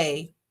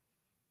say,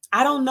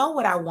 I don't know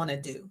what I want to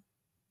do.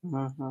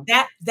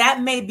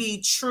 That may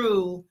be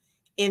true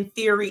in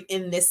theory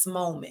in this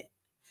moment,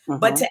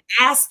 but to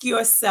ask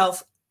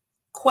yourself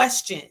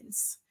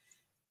questions,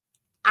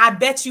 I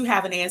bet you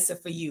have an answer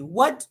for you.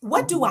 What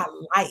do I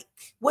like?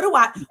 What do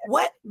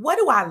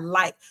I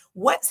like?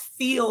 What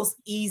feels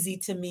easy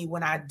to me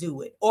when I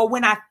do it? Or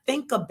when I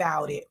think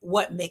about it,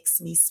 what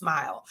makes me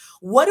smile?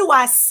 What do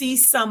I see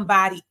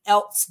somebody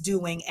else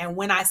doing? And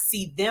when I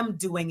see them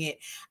doing it,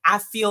 I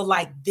feel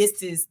like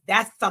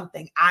that's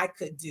something I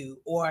could do,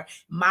 or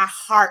my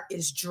heart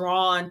is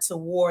drawn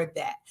toward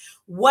that.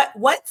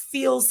 What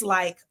feels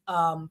like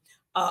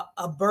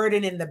a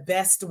burden in the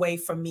best way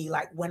for me.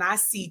 Like when I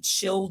see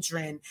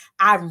children,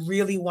 I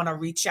really want to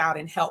reach out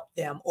and help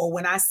them. Or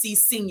when I see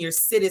senior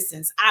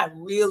citizens, I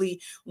really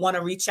want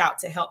to reach out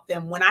to help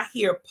them. When I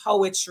hear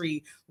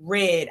poetry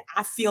read,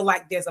 I feel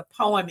like there's a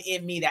poem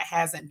in me that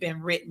hasn't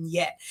been written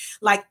yet.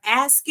 Like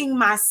asking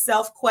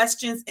myself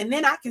questions, and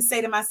then I can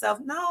say to myself,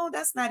 no,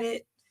 that's not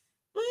it.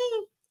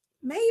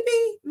 Maybe.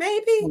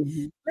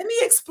 Let me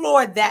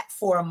explore that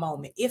for a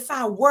moment. If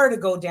I were to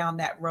go down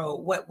that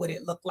road, what would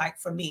it look like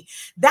for me?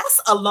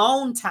 That's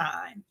alone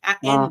time.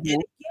 And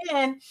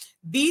again,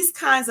 these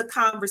kinds of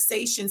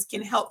conversations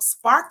can help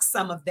spark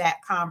some of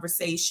that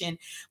conversation.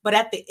 But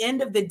at the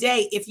end of the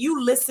day, if you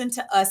listen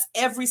to us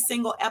every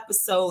single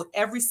episode,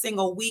 every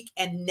single week,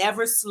 and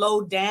never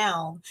slow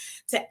down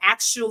to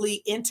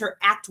actually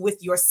interact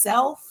with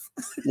yourself,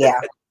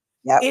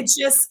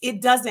 it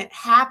doesn't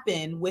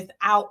happen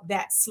without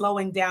that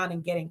slowing down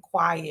and getting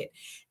quiet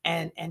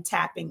and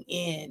tapping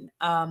in.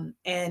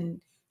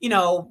 And, you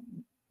know,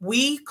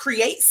 we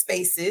create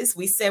spaces.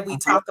 We said we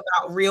talk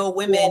about real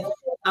women.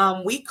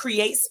 We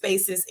create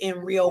spaces in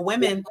Real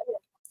Women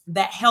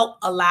that help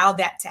allow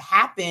that to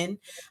happen,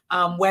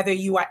 whether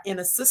you are in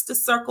a sister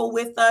circle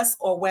with us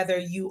or whether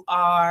you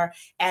are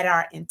at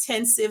our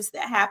intensives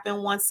that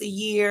happen once a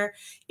year.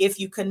 If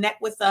you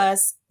connect with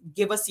us,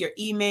 give us your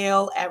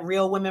email at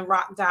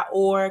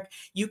realwomenrock.org.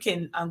 You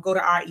can go to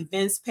our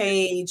events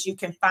page. You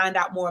can find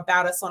out more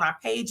about us on our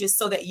pages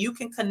so that you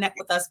can connect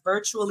with us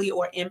virtually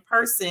or in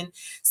person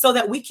so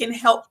that we can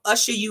help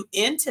usher you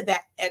into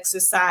that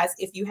exercise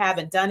if you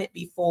haven't done it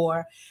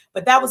before.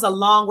 But that was a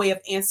long way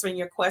of answering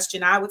your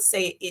question. I would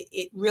say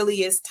it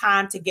really is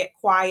time to get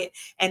quiet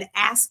and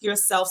ask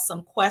yourself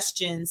some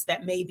questions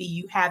that maybe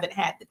you haven't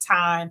had the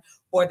time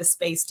or the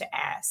space to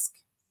ask.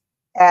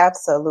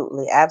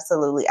 Absolutely.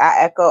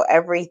 I echo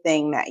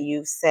everything that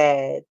you've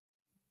said.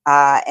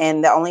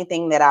 And the only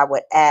thing that I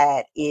would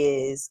add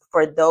is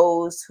for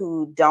those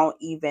who don't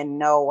even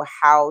know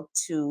how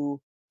to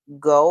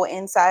go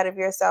inside of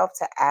yourself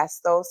to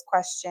ask those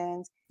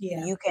questions,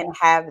 you can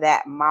have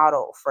that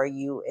model for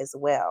you as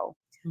well.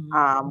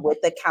 with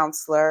a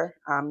counselor.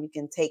 You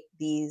can take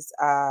these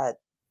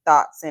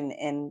thoughts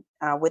and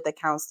with a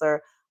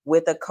counselor,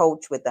 with a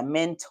coach, with a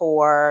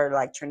mentor,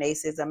 like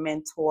Trenace is a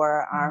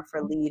mentor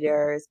for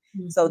leaders.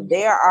 So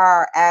there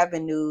are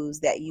avenues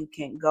that you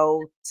can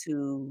go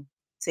to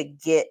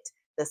get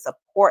the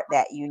support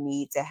that you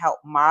need to help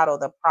model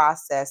the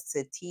process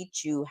to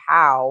teach you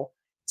how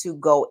to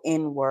go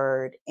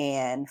inward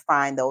and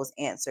find those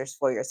answers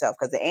for yourself.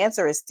 Because the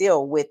answer is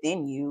still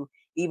within you.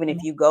 Even if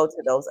you go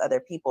to those other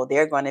people,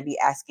 they're going to be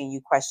asking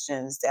you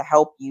questions to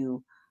help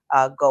you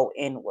go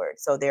inward.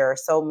 So there are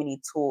so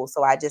many tools.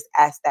 So I just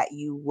ask that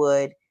you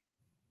would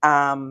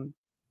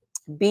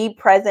be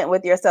present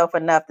with yourself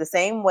enough, the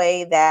same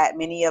way that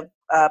many of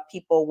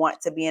people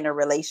want to be in a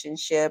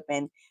relationship,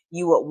 and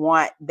you would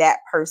want that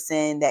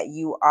person that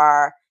you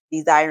are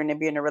desiring to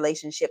be in a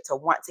relationship to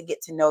want to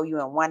get to know you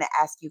and want to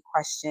ask you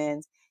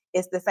questions.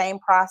 It's the same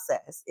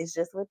process. It's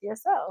just with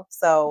yourself.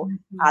 So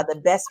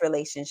the best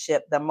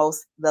relationship, the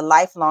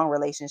lifelong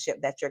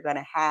relationship that you're going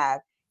to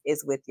have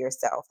is with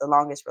yourself, the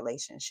longest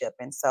relationship.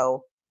 And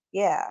so,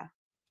 yeah,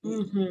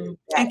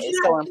 that is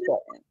so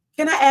important.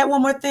 Can I add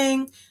one more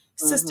thing,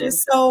 sister?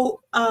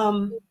 So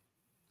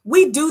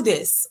we do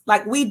this.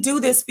 Like, we do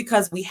this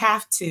because we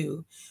have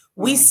to.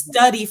 We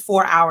study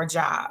for our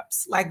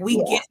jobs. Like, we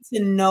get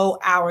to know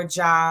our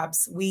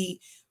jobs.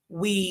 We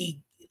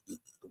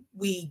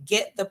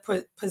get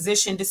the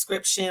position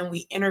description,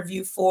 we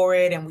interview for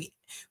it, and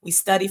we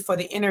study for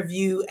the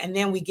interview, and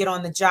then we get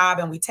on the job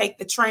and we take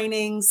the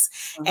trainings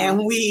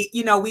and we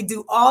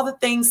do all the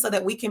things so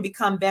that we can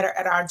become better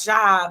at our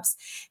jobs.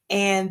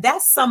 And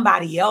that's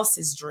somebody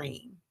else's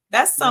dream.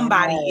 That's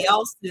somebody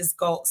else's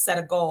set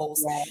of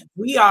goals.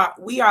 We are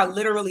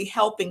literally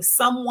helping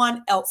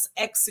someone else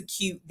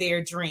execute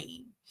their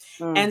dream.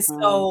 And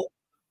so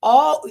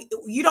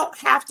we don't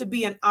have to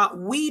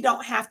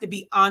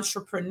be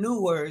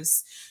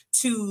entrepreneurs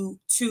to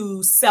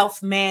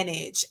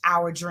self-manage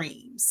our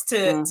dreams,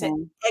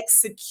 to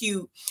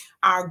execute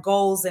our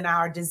goals and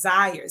our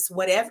desires.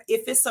 Whatever,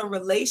 if it's a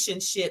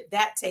relationship,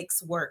 that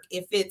takes work.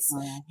 If it's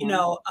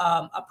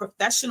a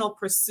professional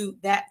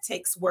pursuit, that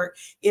takes work.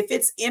 If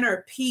it's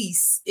inner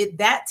peace,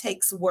 that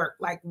takes work.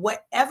 Like,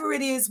 whatever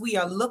it is we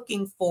are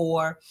looking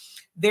for,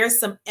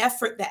 there's some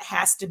effort that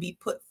has to be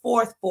put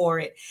forth for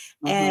it.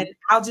 And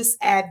I'll just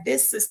add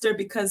this, sister,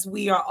 because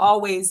we are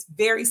always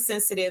very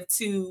sensitive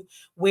to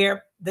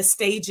where the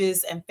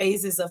stages and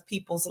phases of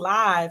people's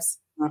lives.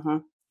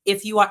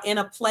 If you are in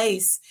a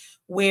place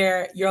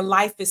where your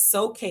life is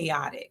so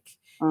chaotic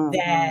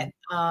that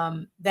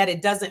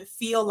it doesn't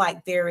feel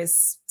like there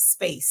is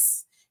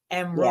space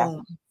and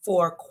room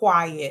for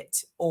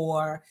quiet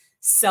or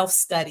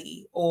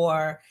self-study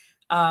or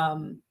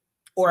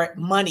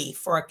money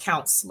for a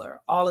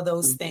counselor, all of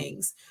those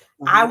things.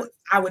 I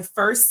would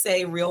first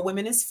say Real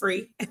Women is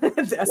free.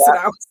 That's what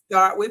I would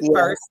start with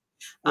first.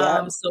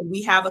 So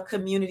we have a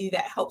community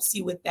that helps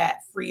you with that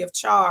free of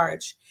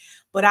charge.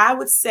 But I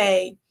would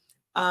say,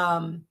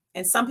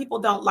 and some people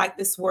don't like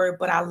this word,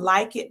 but I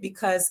like it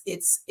because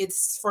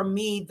it's for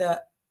me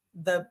the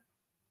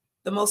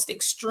most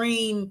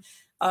extreme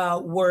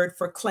word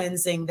for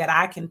cleansing that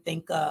I can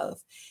think of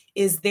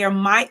is there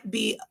might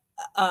be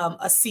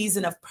a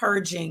season of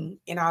purging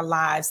in our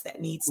lives that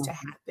needs to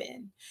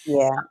happen.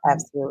 Yeah,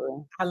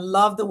 absolutely. I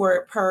love the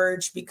word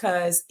purge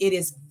because it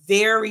is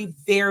very,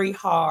 very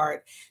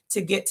hard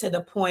to get to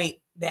the point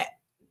that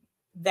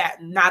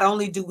not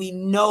only do we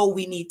know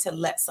we need to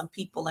let some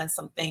people and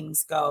some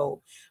things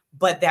go,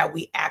 but that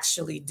we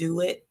actually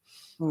do it.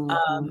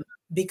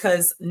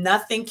 Because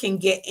nothing can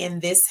get in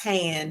this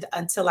hand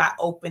until I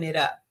open it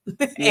up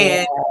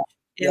and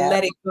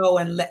let it go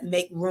and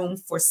make room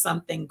for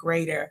something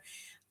greater.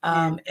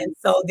 And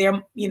so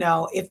there,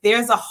 if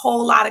there's a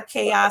whole lot of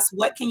chaos,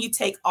 what can you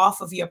take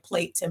off of your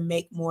plate to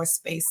make more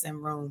space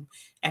and room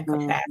and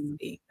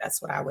capacity?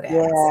 That's what I would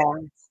ask.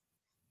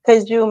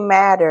 Because you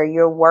matter,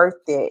 you're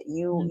worth it.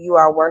 You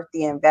are worth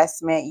the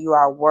investment. You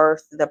are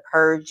worth the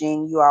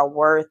purging. You are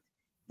worth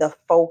the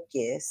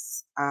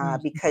focus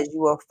because you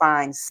will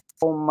find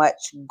so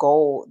much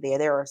gold there.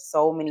 There are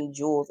so many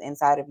jewels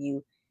inside of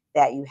you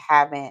that you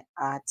haven't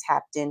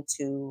tapped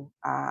into.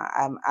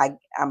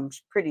 I'm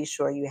pretty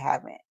sure you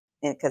haven't,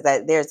 because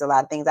there's a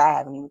lot of things I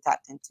haven't even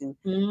tapped into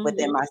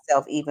within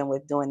myself, even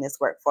with doing this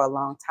work for a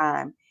long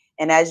time.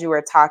 And as you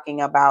were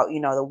talking about,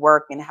 the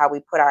work and how we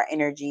put our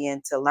energy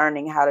into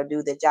learning how to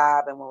do the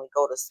job, and when we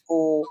go to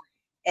school,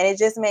 and it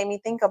just made me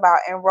think about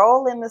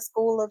enroll in the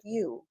school of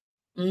you.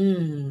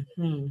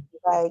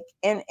 Like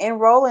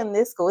enroll in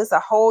this school. It's a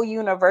whole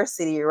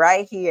university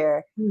right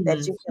here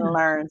that you can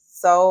learn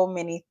so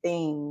many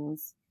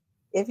things.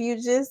 If you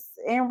just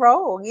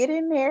enroll, get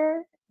in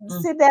there,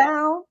 sit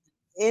down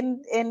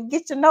and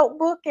get your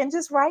notebook and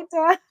just write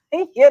down,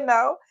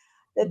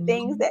 the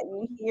things that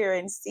you hear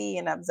and see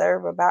and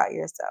observe about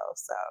yourself.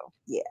 So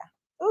yeah.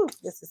 Ooh,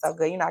 this is so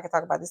good. I can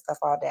talk about this stuff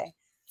all day.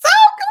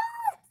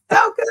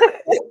 So good.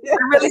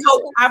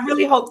 I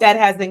really hope that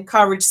has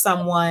encouraged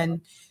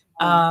someone,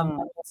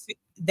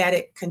 that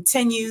it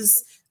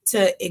continues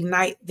to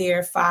ignite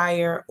their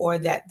fire, or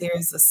that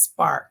there's a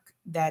spark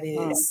that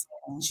is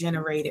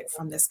generated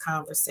from this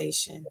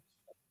conversation.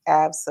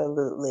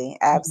 Absolutely.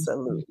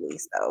 Absolutely.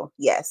 So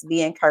yes,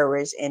 be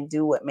encouraged and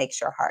do what makes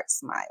your heart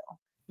smile.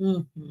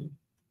 Mm-hmm.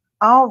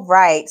 All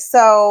right.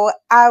 So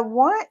I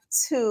want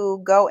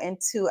to go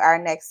into our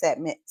next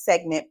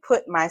segment,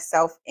 put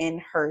myself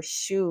in her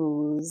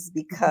shoes,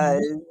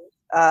 because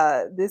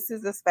this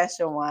is a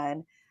special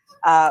one.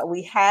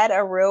 We had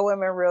a Real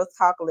Women Real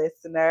Talk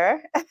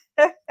listener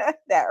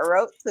that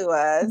wrote to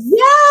us.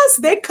 Yes,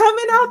 they're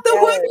coming out the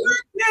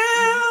woodwork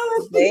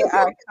now. They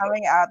are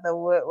coming out the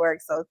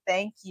woodwork. So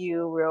thank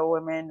you, Real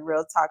Women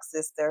Real Talk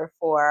sister,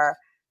 for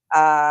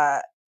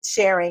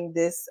sharing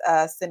this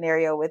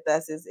scenario with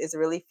us. Is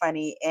really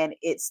funny, and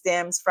it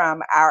stems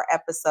from our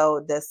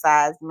episode "Does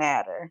Size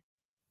Matter?"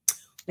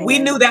 We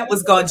knew that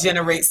was going to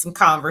generate some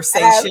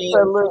conversation.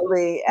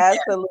 Absolutely,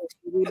 absolutely.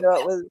 We knew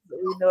it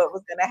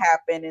was going to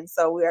happen, and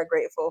so we are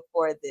grateful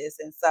for this.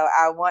 And so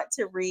I want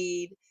to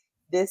read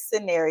this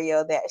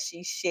scenario that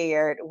she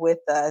shared with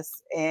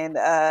us, and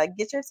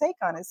get your take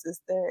on it,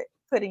 sister.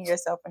 Putting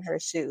yourself in her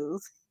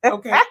shoes.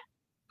 Okay.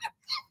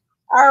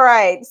 All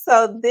right.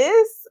 So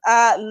this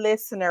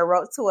listener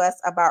wrote to us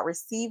about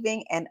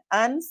receiving an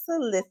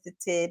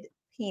unsolicited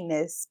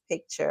penis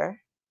picture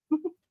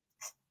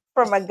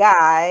from a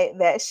guy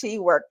that she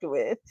worked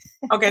with.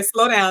 Okay,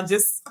 slow down.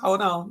 Just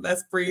hold on.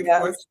 Let's breathe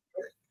for a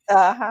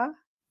second.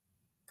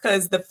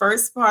 Because the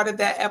first part of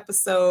that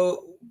episode,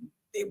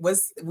 it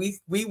was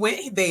we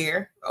went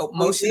there,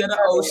 motion of the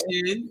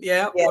ocean,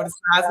 or the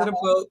size of the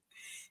boat.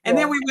 And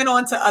then we went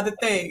on to other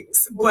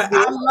things. But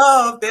I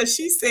love that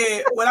she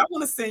said, what I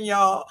want to send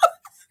y'all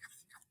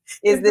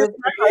is this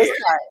the first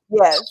part?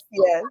 Yes.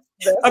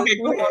 Okay,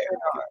 go ahead.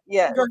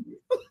 Yes.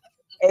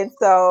 And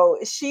so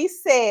she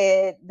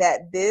said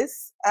that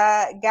this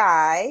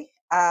guy,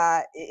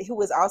 who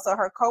was also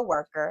her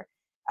coworker,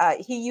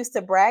 he used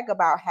to brag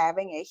about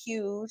having a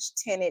huge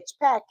 10-inch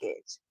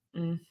package.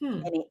 And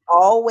he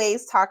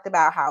always talked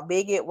about how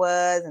big it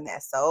was and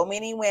that so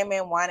many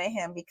women wanted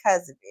him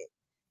because of it.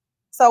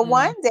 So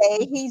one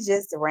day he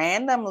just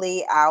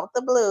randomly out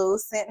the blue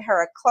sent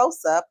her a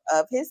close-up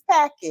of his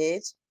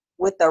package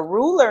with a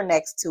ruler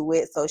next to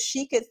it so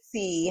she could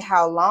see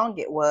how long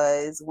it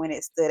was when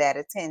it stood at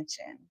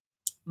attention.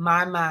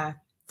 My.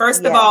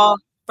 First of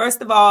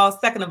all,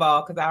 second of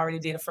all, because I already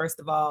did a first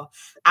of all,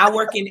 I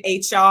work in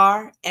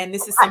HR, and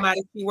this is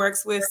somebody she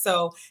works with.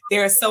 So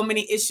there are so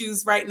many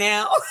issues right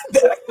now.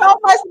 So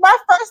much. My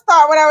first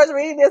thought when I was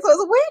reading this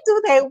was, where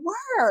do they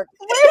work?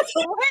 Where is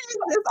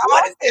this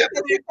office?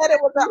 You said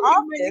it was an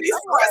office.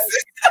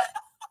 Okay.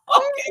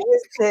 What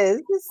is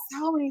this? There's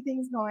so many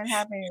things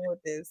happening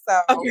with this.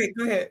 So okay,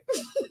 go ahead.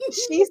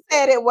 She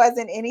said it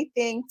wasn't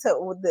anything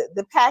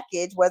the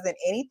package wasn't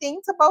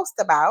anything to boast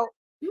about.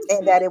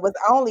 And that it was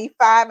only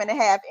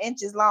 5.5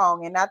 inches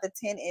long and not the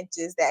 10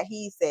 inches that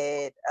he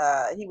said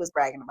he was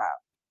bragging about.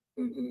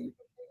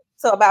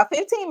 So about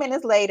 15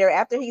 minutes later,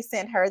 after he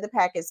sent her the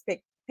package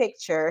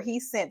picture, he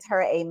sent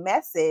her a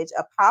message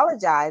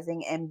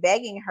apologizing and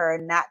begging her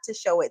not to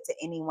show it to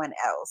anyone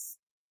else.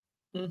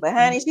 But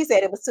honey, she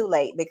said it was too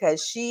late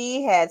because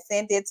she had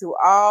sent it to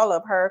all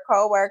of her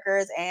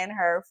coworkers and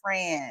her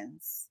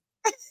friends.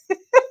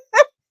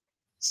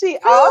 She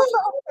also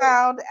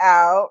found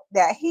out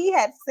that he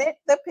had sent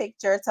the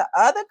picture to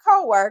other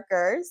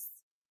coworkers,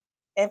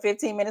 and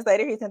 15 minutes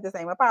later, he sent the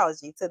same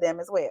apology to them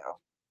as well.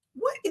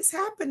 What is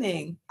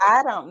happening?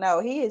 I don't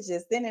know. He is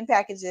just sending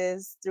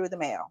packages through the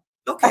mail.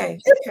 Okay.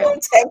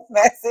 Text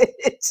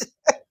message.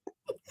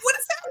 What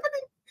is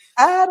happening?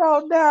 I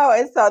don't know.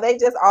 And so they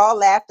just all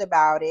laughed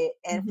about it.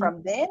 And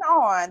from then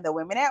on, the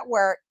women at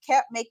work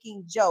kept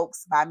making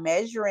jokes by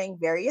measuring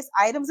various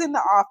items in the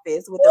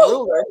office with a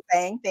ruler,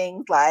 saying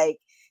things like,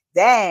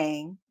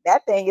 dang,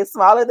 that thing is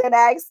smaller than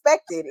I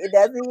expected. It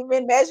doesn't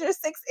even measure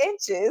 6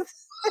 inches.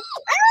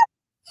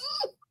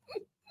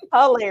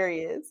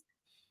 Hilarious.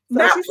 So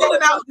not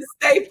pulling out the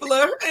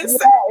stapler.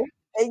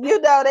 And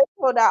they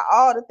pulled out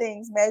all the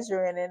things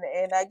measuring,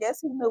 and I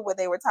guess he knew what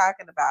they were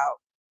talking about.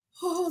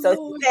 So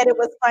she said it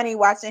was funny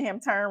watching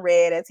him turn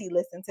red as he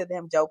listened to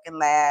them joke and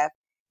laugh.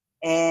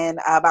 And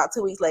about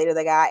 2 weeks later,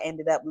 the guy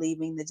ended up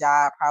leaving the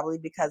job, probably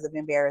because of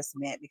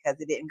embarrassment, because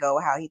it didn't go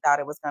how he thought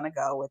it was going to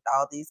go with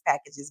all these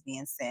packages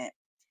being sent.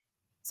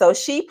 So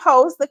she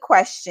posed the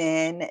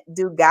question,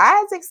 do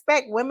guys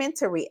expect women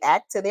to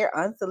react to their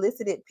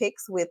unsolicited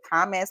pics with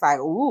comments like,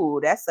 ooh,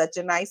 that's such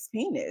a nice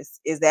penis.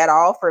 Is that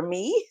all for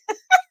me?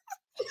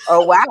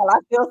 Oh, wow, I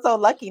feel so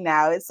lucky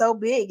now. It's so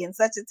big and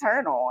such a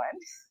turn on.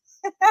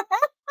 What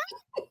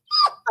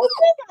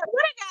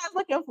are guys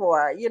looking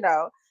for,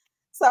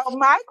 So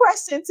my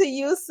question to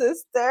you,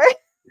 sister.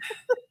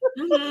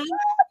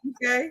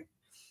 Okay.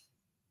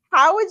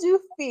 How would you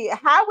feel?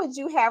 How would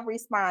you have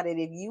responded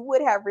if you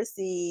would have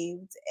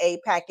received a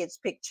package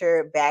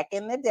picture back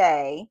in the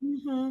day?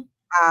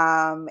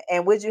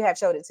 And would you have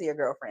showed it to your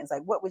girlfriends?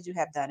 Like, what would you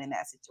have done in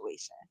that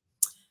situation?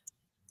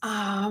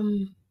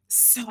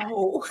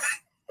 So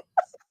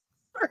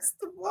first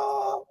of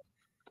all,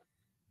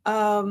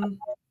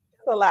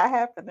 a lot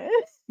happening.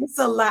 It's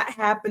a lot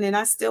happening.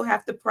 I still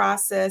have to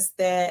process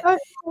that Okay.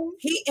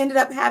 he ended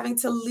up having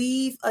to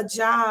leave a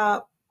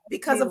job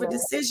because of a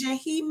decision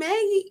he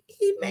made.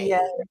 He made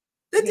Yes,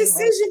 the he made.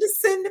 decision to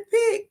send the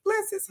pic.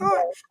 Bless his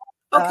heart.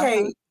 Yes.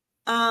 Okay.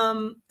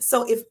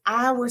 So if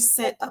I were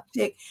sent a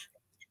pic,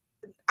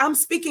 I'm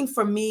speaking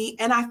for me,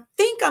 and I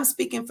think I'm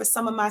speaking for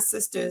some of my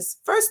sisters.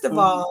 First of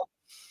all,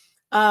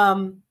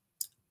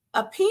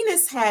 a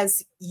penis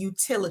has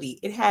utility,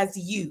 it has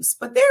use,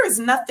 but there is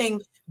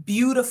nothing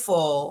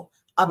beautiful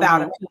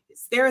about a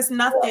penis. There is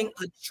nothing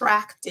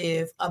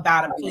attractive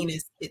about a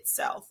penis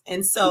itself.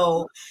 And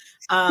so,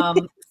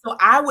 so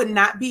I would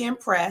not be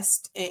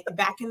impressed.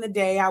 Back in the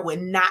day, I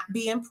would not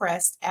be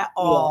impressed at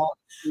all.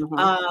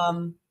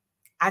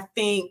 I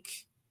think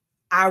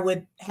I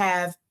would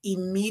have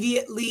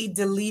immediately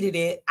deleted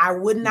it. I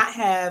would not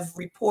have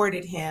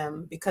reported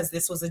him because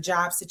this was a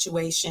job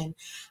situation.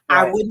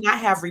 Right. I would not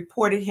have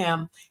reported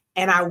him.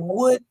 And I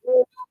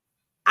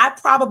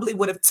probably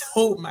would have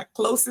told my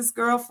closest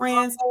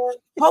girlfriends.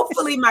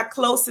 Hopefully my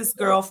closest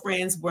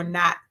girlfriends were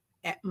not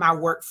my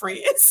work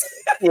friends.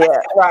 Yeah,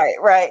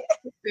 right.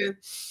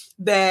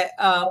 That,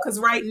 because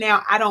right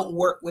now I don't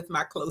work with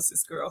my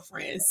closest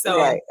girlfriends. So,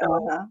 right.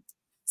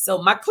 So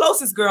my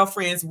closest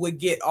girlfriends would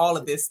get all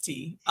of this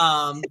tea.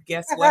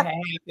 Guess what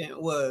happened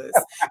was,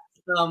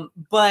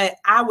 but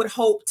I would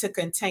hope to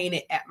contain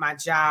it at my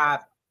job,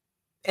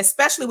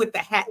 especially with the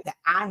hat that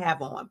I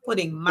have on,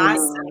 putting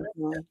myself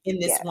in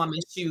this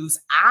woman's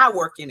shoes. I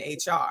work in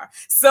HR.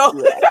 So,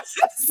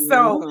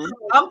 so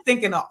I'm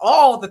thinking of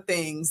all the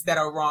things that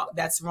are wrong,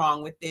 that's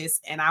wrong with this.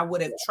 And I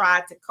would have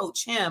tried to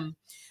coach him.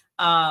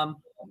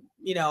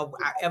 You know,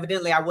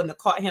 evidently I wouldn't have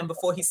caught him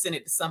before he sent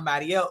it to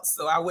somebody else.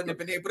 So I wouldn't have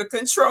been able to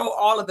control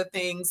all of the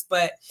things,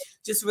 but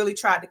just really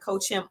tried to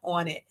coach him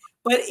on it.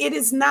 But it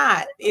is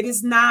not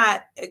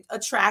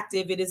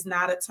attractive. It is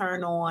not a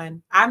turn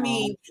on. I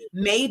mean,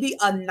 maybe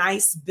a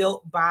nice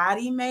built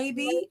body,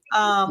 maybe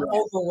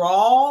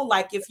overall,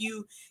 like if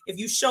you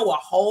show a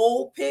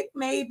whole pic,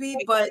 maybe,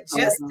 but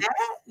just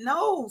that,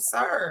 no,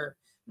 sir.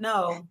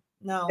 No,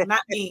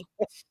 not me.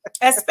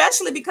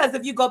 Especially because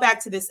if you go back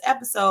to this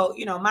episode,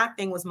 you know, my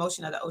thing was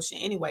motion of the ocean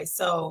anyway.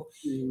 So,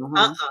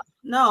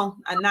 no,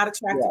 I'm not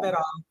attractive at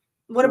all.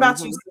 What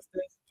about you, sister?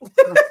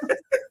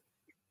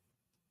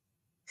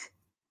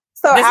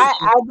 So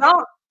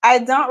I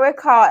don't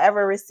recall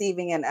ever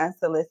receiving an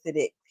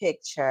unsolicited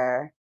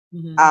picture.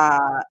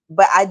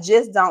 But I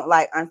just don't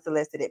like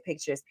unsolicited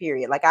pictures,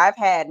 period. Like I've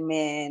had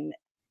men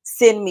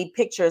send me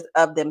pictures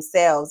of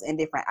themselves in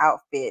different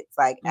outfits,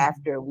 like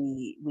after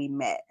we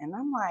met. And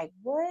I'm like,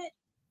 what?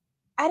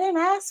 I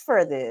didn't ask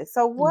for this.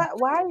 So why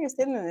are you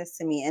sending this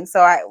to me? And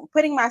so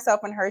putting myself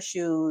in her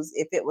shoes,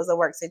 if it was a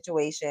work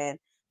situation,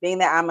 being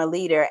that I'm a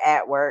leader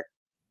at work,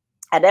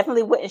 I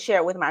definitely wouldn't share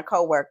it with my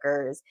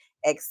coworkers,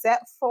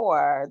 except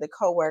for the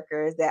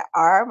coworkers that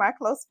are my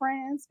close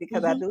friends,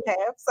 because I do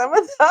have some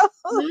of those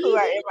who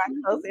are in my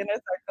close inner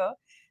circle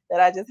that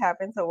I just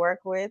happen to work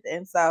with.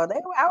 And so I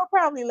would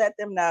probably let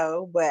them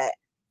know, but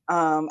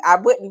I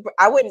wouldn't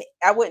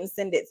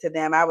send it to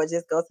them. I would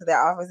just go to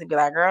their office and be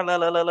like, girl,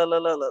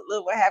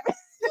 look what happened.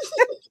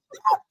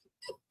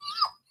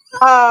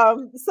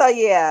 So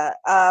yeah,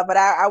 but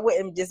I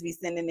wouldn't just be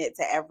sending it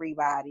to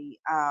everybody.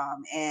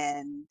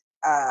 And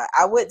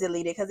I would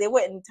delete it because it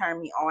wouldn't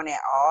turn me on at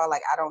all.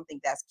 Like, I don't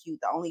think that's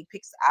cute. The only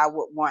pics I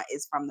would want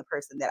is from the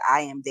person that I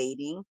am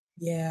dating.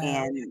 Yeah.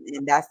 And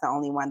that's the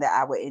only one that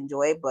I would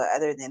enjoy. But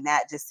other than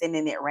that, just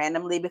sending it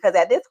randomly, because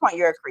at this point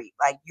you're a creep.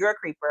 Like, you're a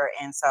creeper.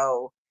 And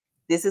so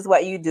this is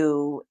what you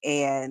do,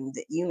 and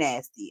you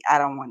nasty. I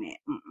don't want it.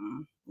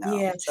 No.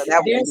 Yeah. So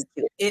that would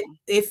be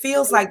it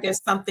feels like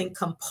there's something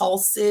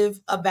compulsive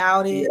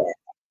about it. Yeah.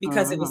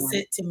 Because it was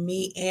sent to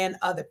me and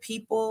other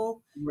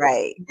people.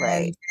 Right.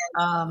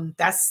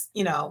 That's,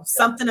 you know,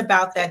 something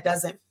about that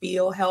doesn't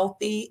feel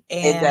healthy.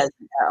 And it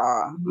doesn't at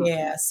all.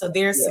 Yeah. So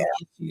there's some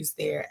issues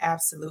there.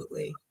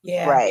 Absolutely.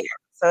 Yeah. Right.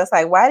 So it's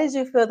like, why did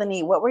you feel the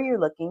need? What were you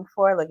looking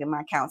for? Look at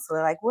my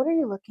counselor. Like, what are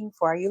you looking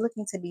for? Are you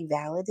looking to be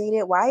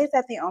validated? Why is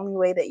that the only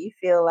way that you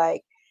feel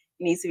like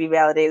you need to be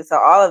validated? So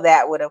all of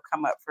that would have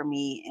come up for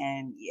me.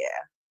 And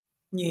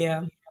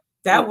yeah.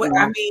 That would,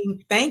 I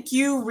mean, thank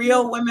you,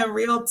 Real Women,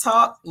 Real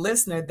Talk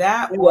listener.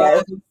 That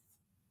was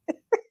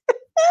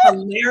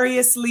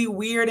hilariously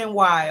weird and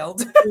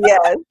wild.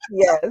 Yes,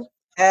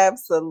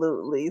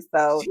 absolutely.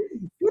 So,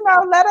 you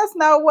know, let us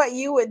know what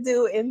you would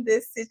do in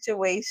this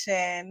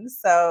situation.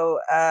 So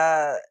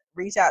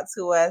reach out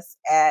to us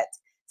at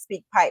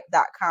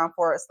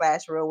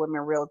speakpipe.com/Real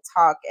Women Real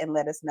Talk and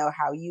let us know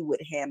how you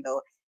would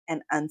handle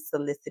an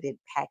unsolicited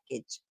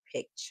package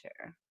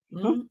picture.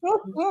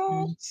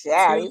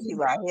 Yeah, these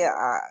people out here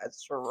are a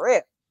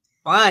trip.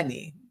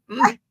 Funny.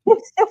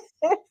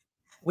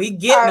 We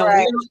get them.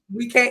 Right.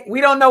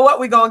 We don't know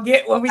what we're gonna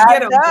get when we get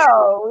them.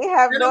 No, we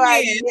have no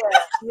idea.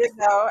 You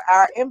know,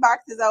 our inbox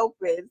is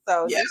open.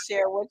 So just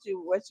share what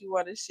you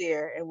want to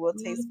share, and we'll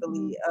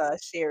tastefully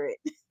share it.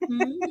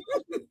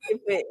 if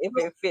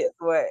it fits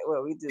what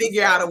we do.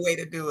 Figure out a way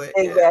to do it.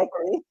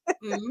 Exactly.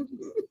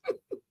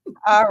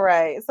 All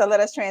right. So let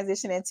us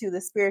transition into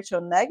the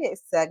spiritual nugget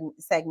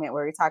segment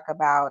where we talk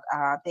about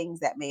things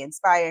that may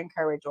inspire,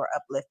 encourage, or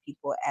uplift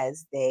people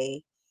as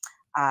they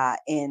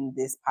in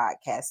this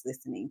podcast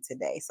listening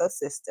today. So,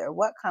 sister,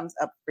 what comes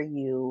up for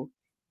you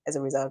as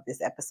a result of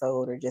this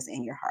episode or just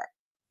in your heart?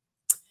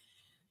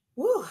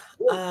 Woo.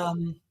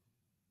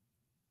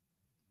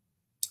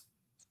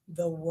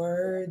 The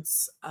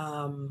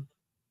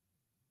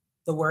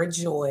word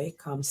joy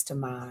comes to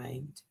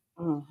mind.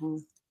 Mm-hmm.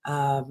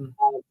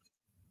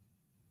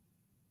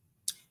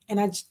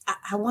 And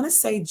I want to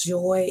say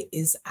joy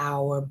is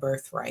our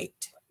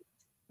birthright.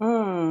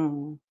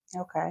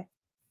 Okay.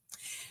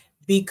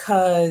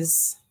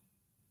 Because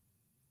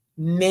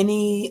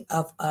many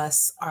of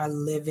us are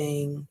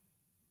living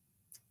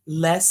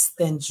less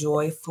than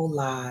joyful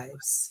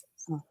lives.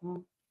 Mm-hmm.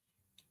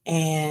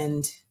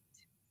 And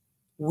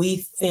we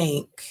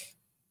think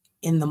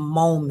in the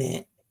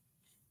moment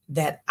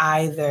that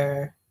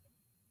either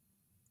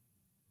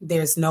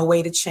there's no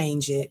way to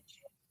change it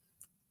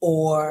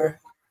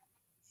or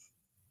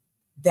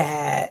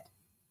that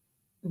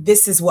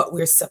this is what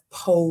we're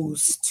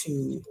supposed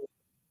to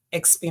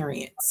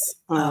experience.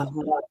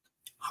 Mm-hmm.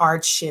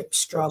 Hardship,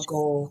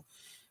 struggle,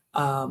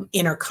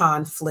 inner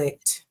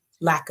conflict,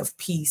 lack of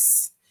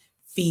peace,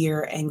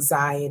 fear,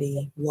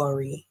 anxiety,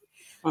 worry.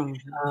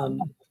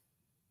 Mm-hmm.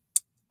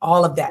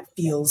 All of that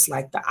feels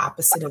like the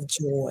opposite of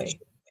joy.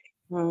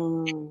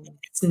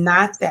 It's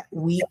not that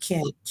we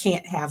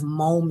can't have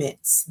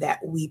moments that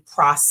we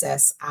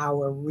process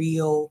our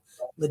real,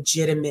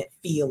 legitimate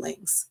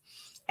feelings.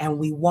 And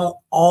we won't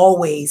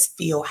always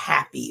feel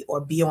happy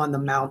or be on the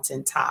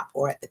mountaintop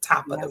or at the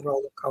top of the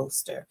roller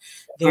coaster.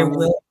 There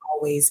will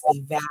always be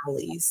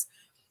valleys.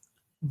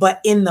 But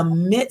in the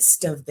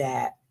midst of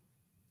that,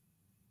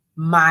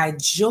 my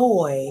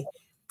joy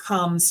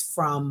comes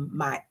from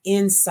my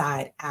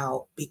inside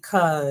out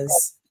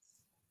because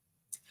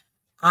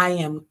I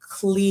am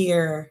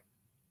clear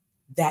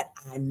that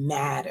I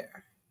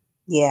matter.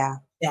 Yeah.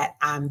 That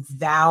I'm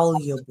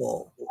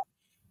valuable.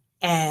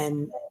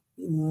 And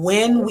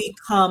when we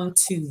come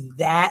to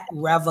that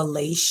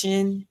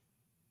revelation,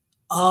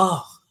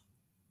 oh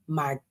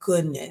my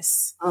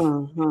goodness,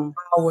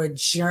 our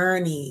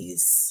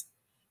journeys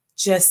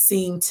just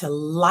seem to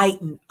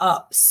lighten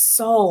up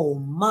so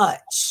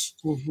much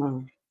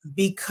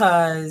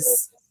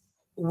because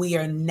we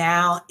are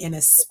now in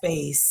a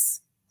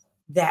space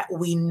that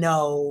we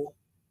know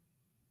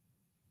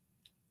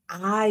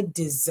I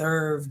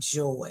deserve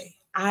joy.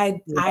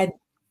 It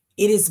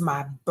is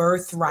my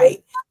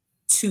birthright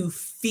to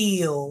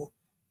feel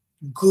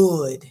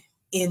good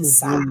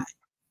inside.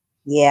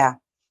 Yeah.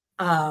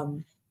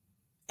 And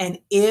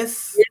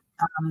if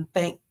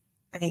thank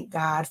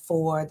God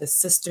for the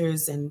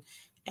sisters and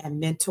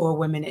mentor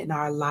women in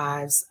our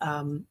lives.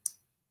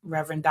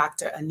 Reverend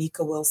Dr.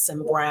 Anika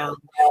Wilson Brown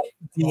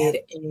did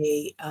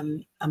a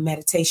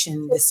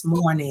meditation this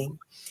morning,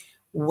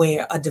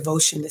 where a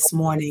devotion this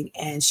morning,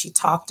 and she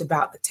talked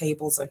about the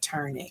tables are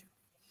turning.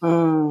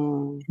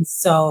 And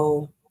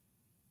so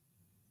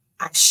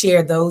I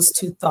share those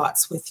two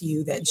thoughts with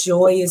you, that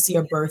joy is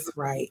your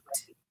birthright.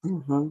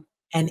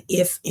 And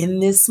if in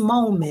this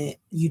moment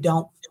you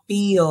don't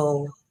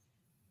feel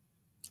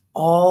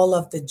all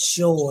of the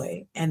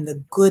joy and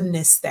the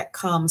goodness that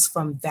comes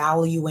from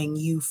valuing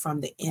you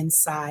from the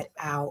inside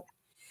out,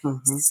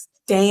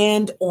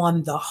 stand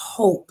on the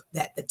hope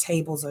that the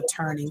tables are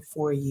turning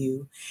for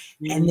you,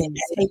 and then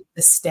take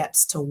the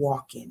steps to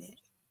walk in it.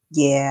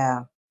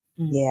 Yeah.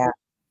 Yeah.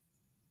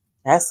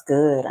 That's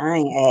good. I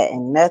ain't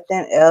adding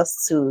nothing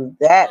else to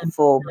that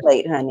full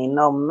plate, honey.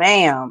 No,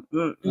 ma'am.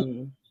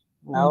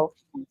 No.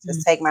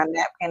 Just take my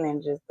napkin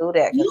and just do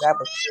that, because that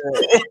was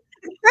good.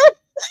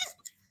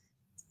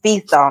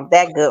 Feast on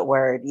that good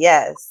word.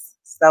 Yes.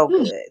 So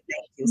good.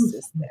 Thank you,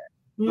 sister.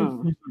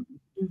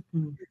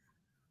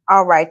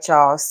 All right,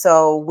 y'all.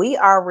 So we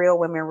are Real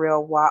Women, we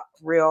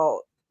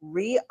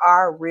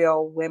are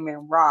Real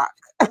Women Rock.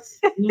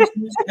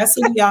 That's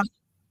who we are.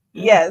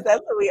 Yes,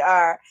 that's who we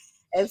are.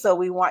 And so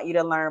we want you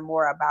to learn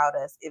more about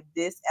us. If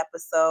this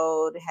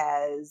episode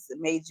has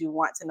made you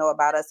want to know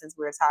about us, since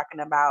we're talking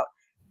about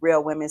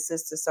Real Women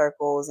Sister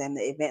Circles and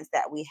the events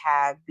that we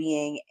have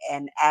being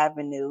an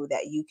avenue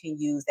that you can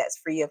use that's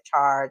free of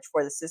charge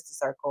for the sister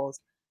circles,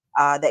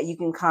 that you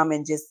can come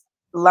and just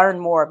learn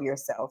more of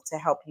yourself, to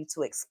help you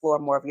to explore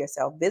more of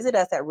yourself. Visit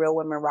us at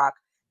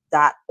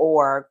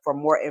realwomenrock.org for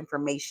more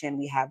information.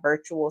 We have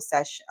virtual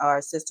session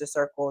or sister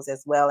circles,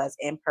 as well as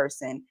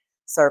in-person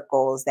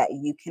circles that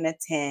you can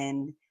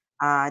attend,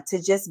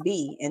 to just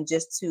be and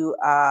just to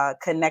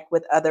connect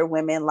with other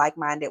women,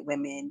 like-minded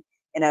women,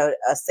 in a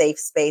safe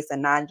space, a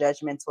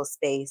non-judgmental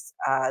space,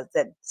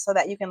 so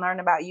that you can learn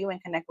about you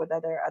and connect with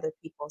other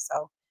people.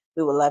 So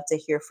we would love to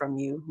hear from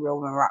you.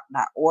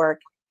 realwomenrock.org.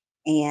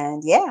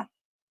 And yeah,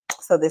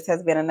 So this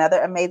has been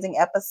another amazing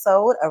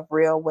episode of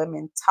Real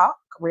Women Talk.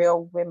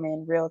 Real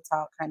Women, Real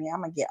Talk, honey.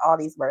 I'm going to get all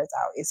these words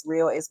out. It's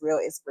real, it's real,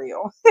 it's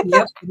real.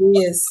 Yep, it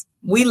is.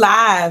 We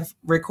live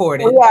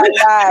recording. We are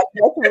live.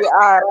 Yes, we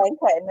are. I ain't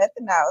cutting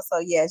nothing out. So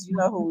yes, you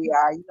know who we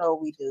are. You know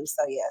what we do.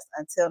 So yes,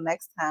 until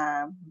next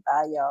time.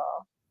 Bye,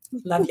 y'all.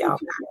 Love y'all.